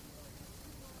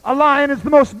 A lion is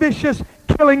the most vicious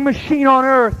killing machine on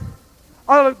earth.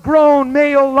 A grown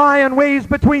male lion weighs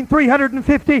between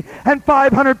 350 and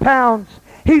 500 pounds.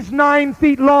 He's 9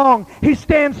 feet long. He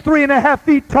stands 3.5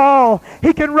 feet tall.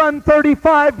 He can run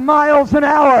 35 miles an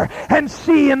hour and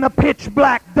see in the pitch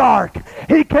black dark.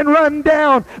 He can run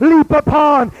down, leap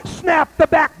upon, snap the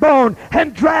backbone,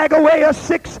 and drag away a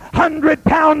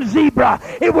 600-pound zebra.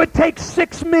 It would take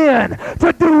 6 men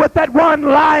to do what that one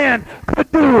lion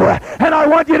could do. And I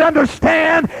want you to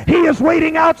understand, he is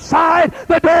waiting outside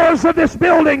the doors of this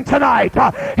building tonight.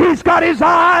 He's got his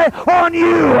eye on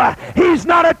you. He's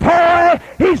not a toy.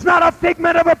 He's not a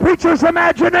figment of a preacher's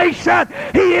imagination.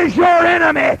 He is your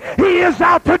enemy. He is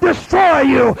out to destroy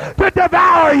you, to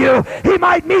devour you. He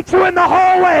might meet you in the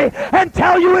hallway and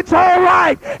tell you it's all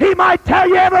right. He might tell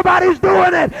you everybody's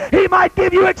doing it. He might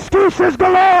give you excuses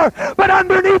galore. But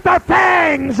underneath are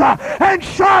fangs and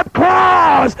sharp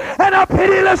claws and a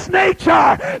pitiless nature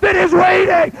that is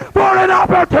waiting for an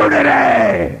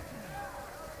opportunity.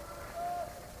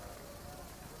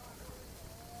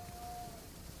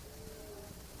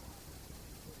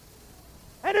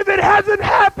 And if it hasn't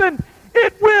happened,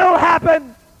 it will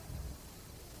happen.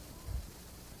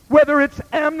 Whether it's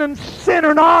Amnon's sin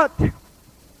or not.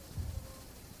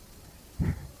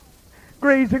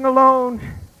 Grazing alone,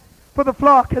 for the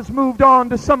flock has moved on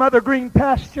to some other green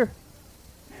pasture.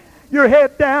 Your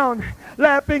head down,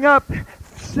 lapping up,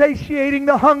 satiating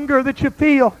the hunger that you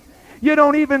feel. You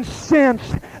don't even sense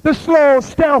the slow,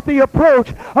 stealthy approach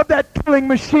of that killing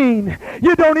machine.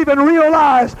 You don't even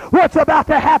realize what's about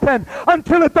to happen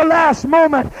until at the last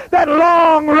moment that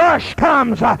long rush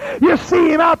comes. You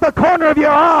see him out the corner of your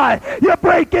eye. You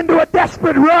break into a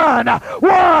desperate run.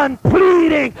 One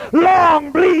pleading,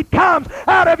 long bleed comes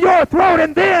out of your throat,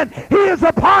 and then he is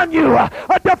upon you,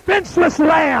 a defenseless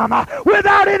lamb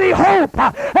without any hope,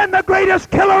 and the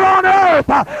greatest killer on earth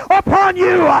upon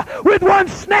you. With one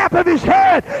snap of his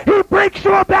head, he breaks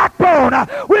your backbone.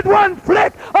 With one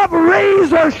flick of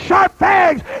razor-sharp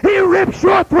fangs, he rips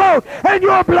your throat, and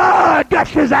your blood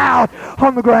gushes out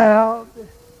on the ground.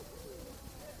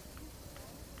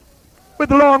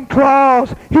 With long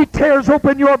claws, he tears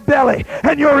open your belly,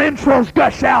 and your entrails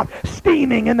gush out,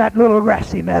 steaming in that little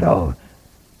grassy meadow.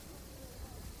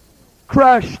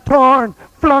 Crushed, torn,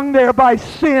 flung there by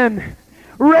sin,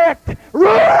 wrecked,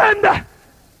 ruined.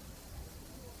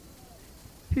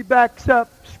 He backs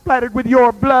up, splattered with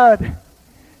your blood,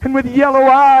 and with yellow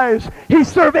eyes, he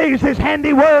surveys his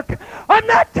handiwork. I'm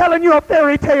not telling you a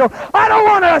fairy tale. I don't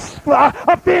want to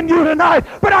offend you tonight,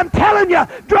 but I'm telling you,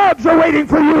 drugs are waiting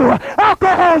for you.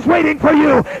 Alcohol's waiting for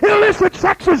you. Illicit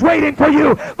sex is waiting for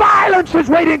you. Violence is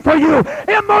waiting for you.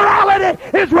 Immorality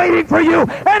is waiting for you.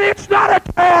 And it's not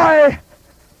a toy.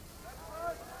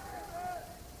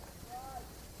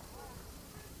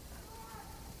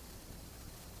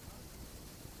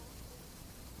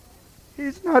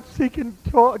 He's not seeking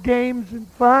games and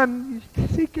fun. He's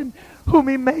seeking whom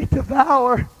he may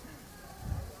devour.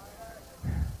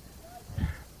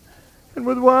 And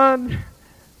with one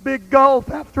big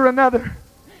gulp after another,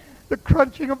 the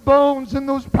crunching of bones in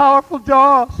those powerful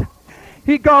jaws,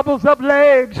 he gobbles up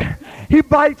legs. He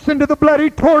bites into the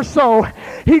bloody torso.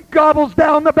 He gobbles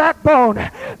down the backbone.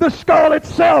 The skull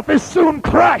itself is soon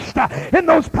crushed in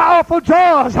those powerful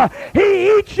jaws.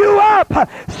 He eats you up.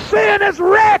 Sin has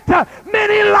wrecked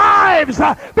many lives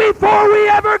before we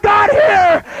ever got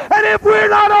here. And if we're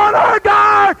not on our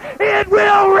guard, it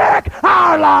will wreck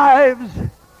our lives.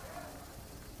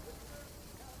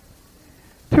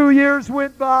 2 years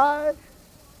went by.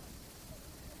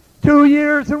 2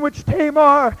 years in which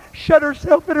Tamar shut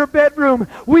herself in her bedroom,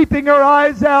 weeping her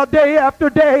eyes out day after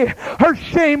day. Her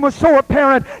shame was so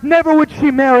apparent. Never would she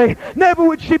marry. Never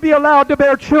would she be allowed to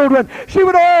bear children. She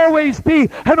would always be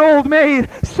an old maid,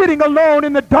 sitting alone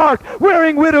in the dark,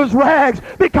 wearing widow's rags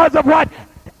because of what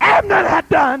Amnon had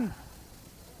done.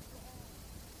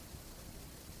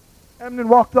 Amnon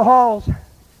walked the halls.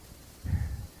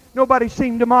 Nobody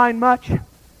seemed to mind much.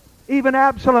 Even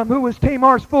Absalom, who was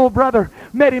Tamar's full brother,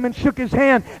 met him and shook his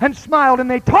hand and smiled,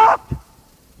 and they talked.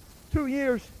 2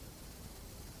 years.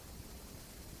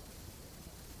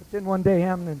 But then one day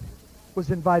Amnon was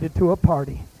invited to a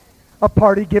party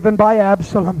given by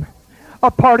Absalom. A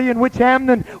party in which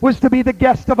Amnon was to be the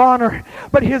guest of honor.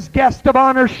 But his guest of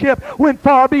honorship went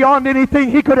far beyond anything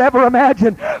he could ever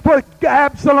imagine. For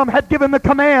Absalom had given the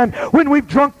command, when we've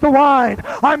drunk the wine,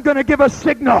 I'm going to give a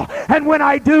signal. And when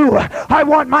I do, I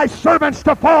want my servants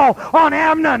to fall on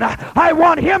Amnon. I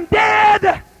want him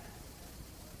dead.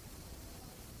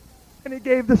 And he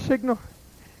gave the signal.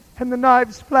 And the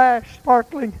knives flashed,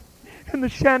 sparkling in the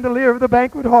chandelier of the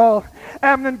banquet hall.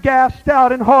 Amnon gasped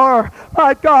out in horror,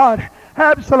 "My God!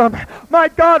 Absalom, my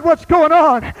God, what's going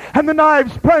on?" And the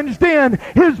knives plunged in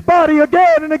his body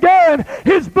again and again.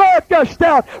 His blood gushed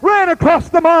out, ran across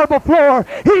the marble floor.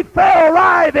 He fell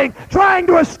writhing, trying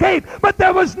to escape, but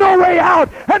there was no way out.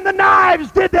 And the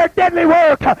knives did their deadly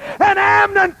work. And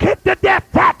Amnon kicked a death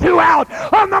tattoo out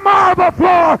on the marble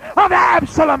floor of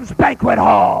Absalom's banquet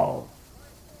hall.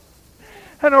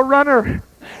 And a runner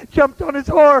jumped on his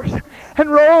horse and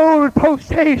rode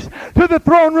post-haste to the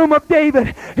throne room of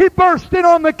David. He burst in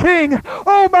on the king.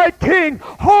 "Oh, my king,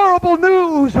 horrible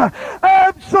news!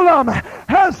 Absalom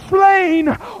has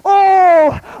slain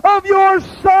all of your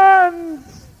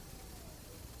sons."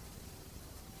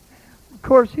 Of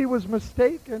course, he was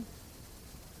mistaken.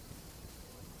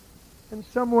 And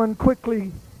someone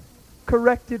quickly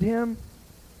corrected him.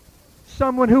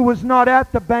 Someone who was not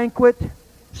at the banquet.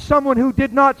 Someone who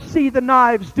did not see the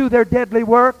knives do their deadly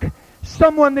work.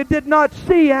 Someone that did not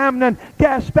see Amnon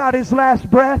gasp out his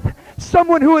last breath.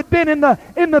 Someone who had been in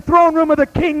the throne room of the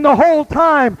king the whole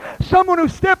time. Someone who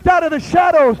stepped out of the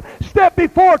shadows, stepped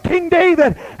before King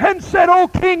David and said, "Oh,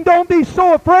 king, don't be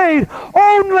so afraid.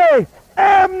 Only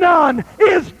Amnon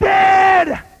is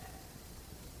dead."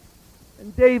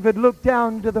 And David looked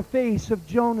down to the face of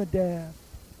Jonadab,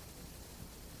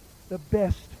 the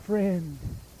best friend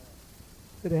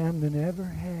that Amnon ever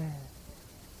had.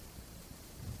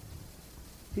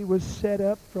 He was set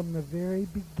up from the very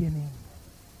beginning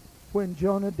when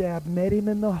Jonadab met him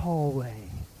in the hallway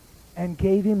and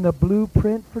gave him the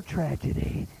blueprint for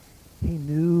tragedy, he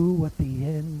knew what the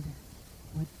end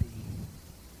would be.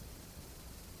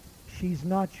 She's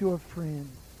not your friend.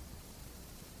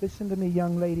 Listen to me,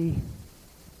 young lady.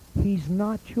 He's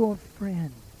not your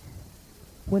friend.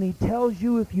 When he tells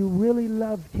you if you really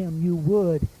loved him, you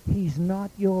would, he's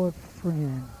not your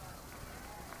friend.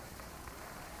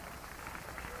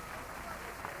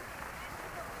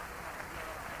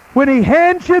 When he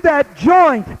hands you that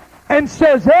joint and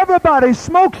says, everybody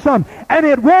smoke some and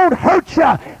it won't hurt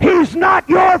you, he's not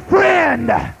your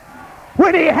friend.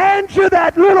 When he hands you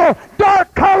that little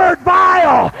dark-colored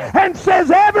vial and says,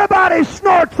 everybody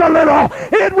snorts a little,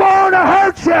 it won't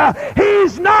hurt you,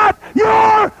 he's not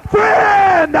your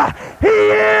friend. He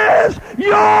is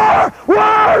your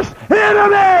worst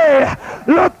enemy.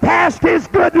 Look past his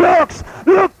good looks.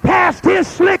 Look past his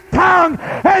slick tongue,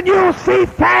 and you'll see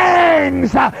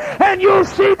fangs, and you'll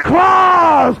see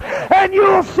claws, and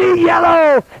you'll see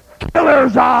yellow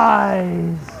killer's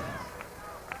eyes.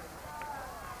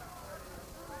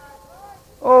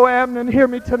 Oh, Amnon, hear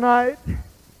me tonight.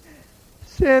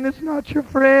 Sin is not your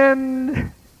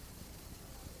friend,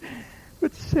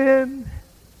 but sin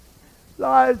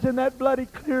lies in that bloody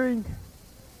clearing,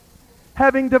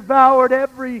 having devoured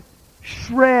every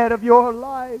shred of your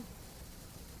life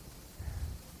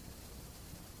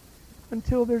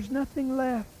until there's nothing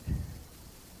left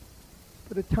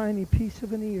but a tiny piece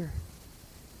of an ear.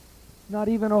 Not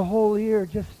even a whole ear,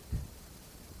 just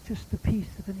a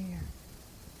piece of an ear.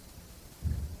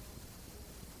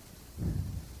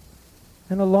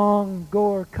 And a long,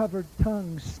 gore-covered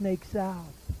tongue snakes out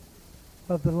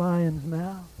of the lion's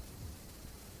mouth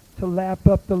to lap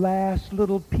up the last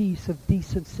little piece of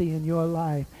decency in your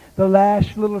life, the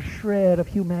last little shred of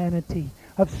humanity,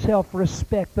 of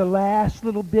self-respect, the last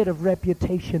little bit of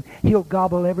reputation. He'll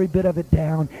gobble every bit of it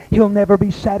down. He'll never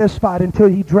be satisfied until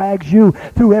he drags you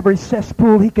through every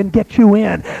cesspool he can get you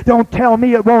in. Don't tell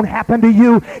me it won't happen to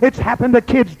you. It's happened to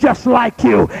kids just like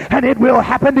you, and it will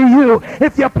happen to you.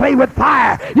 If you play with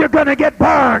fire, you're going to get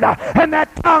burned, and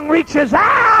that tongue reaches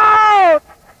out,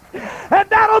 and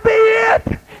that'll be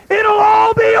it. It'll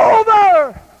all be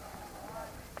over.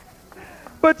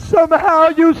 But somehow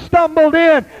you stumbled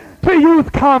in to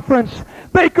youth conference,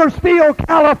 Bakersfield,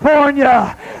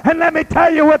 California. And let me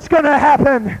tell you what's going to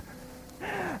happen.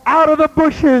 Out of the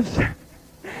bushes,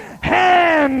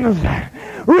 hands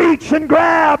reach and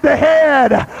grab the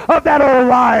head of that old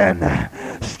lion.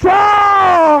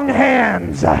 Strong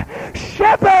hands,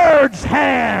 shepherd's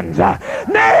hands,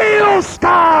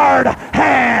 nail-scarred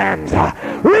hands.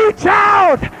 Reach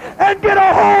out and get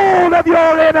a hold of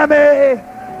your enemy.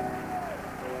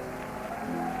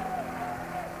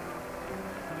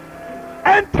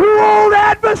 And two old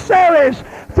adversaries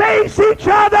face each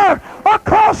other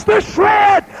across the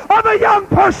shred of a young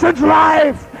person's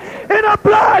life. In a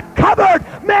blood-covered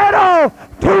meadow,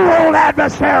 two old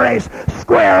adversaries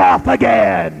square off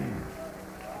again.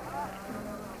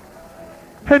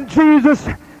 And Jesus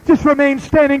just remains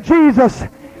standing. Jesus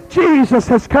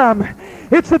has come.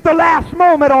 It's at the last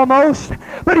moment almost,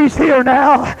 but he's here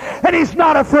now, and he's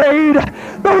not afraid.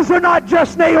 Those are not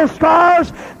just nail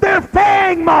scars. They're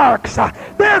fang marks.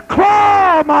 They're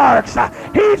claw marks.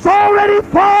 He's already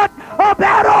fought a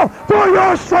battle for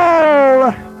your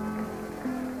soul.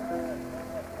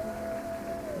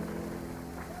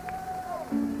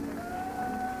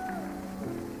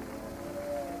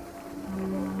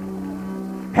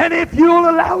 And if you'll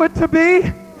allow it to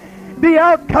be, the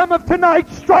outcome of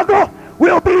tonight's struggle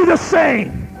will be the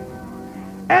same.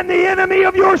 And the enemy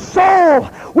of your soul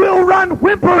will run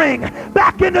whimpering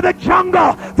back into the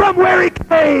jungle from where he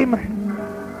came.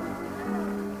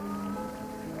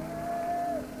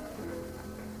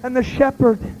 And the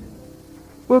shepherd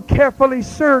will carefully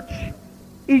search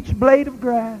each blade of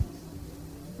grass.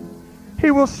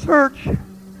 He will search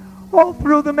all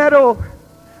through the meadow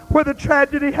where the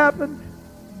tragedy happened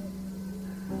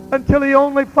until he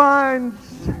only finds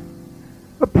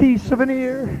a piece of an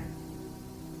ear.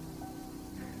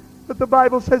 But the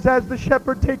Bible says, as the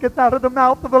shepherd taketh out of the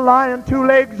mouth of the lion 2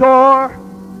 legs or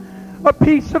a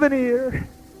piece of an ear,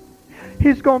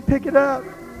 he's going to pick it up.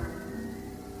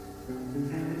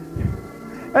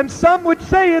 And some would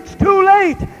say it's too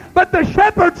late, but the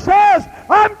shepherd says,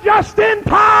 I'm just in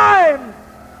time,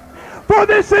 for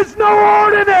this is no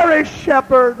ordinary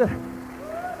shepherd.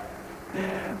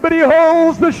 But he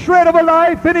holds the shred of a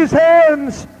life in his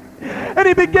hands, and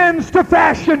he begins to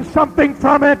fashion something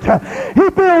from it. He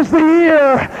builds the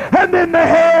ear, and then the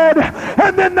head,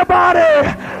 and then the body,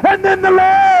 and then the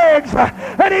legs,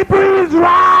 and he breathes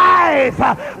life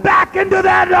back into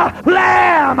that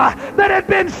lamb that had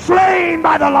been slain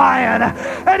by the lion,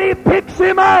 and he picks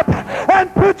him up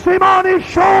and puts him on his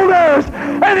shoulders,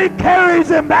 and he carries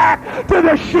him back to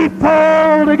the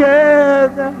sheepfold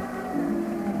again.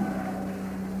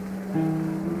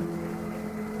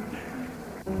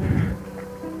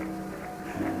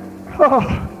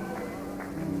 Oh,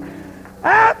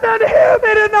 and hear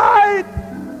me tonight.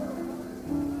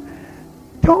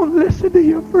 Don't listen to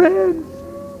your friends.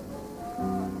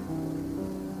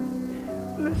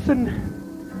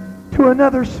 Listen to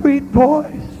another sweet voice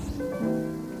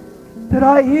that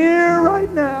I hear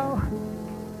right now.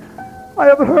 I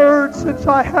have heard since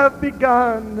I have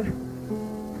begun.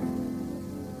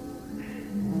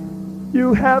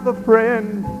 You have a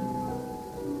friend,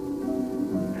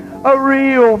 a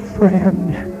real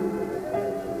friend,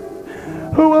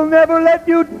 who will never let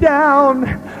you down,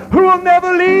 who will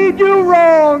never lead you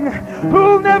wrong, who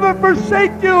will never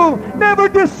forsake you, never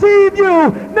deceive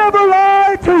you, never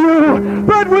lie to you,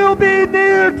 but will be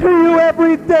near to you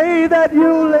every day that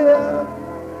you live.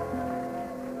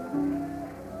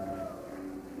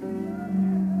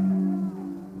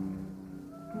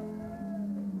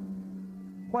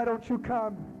 Why don't you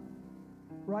come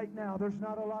right now? There's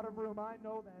not a lot of room. I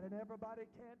know that, and everybody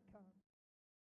can't come.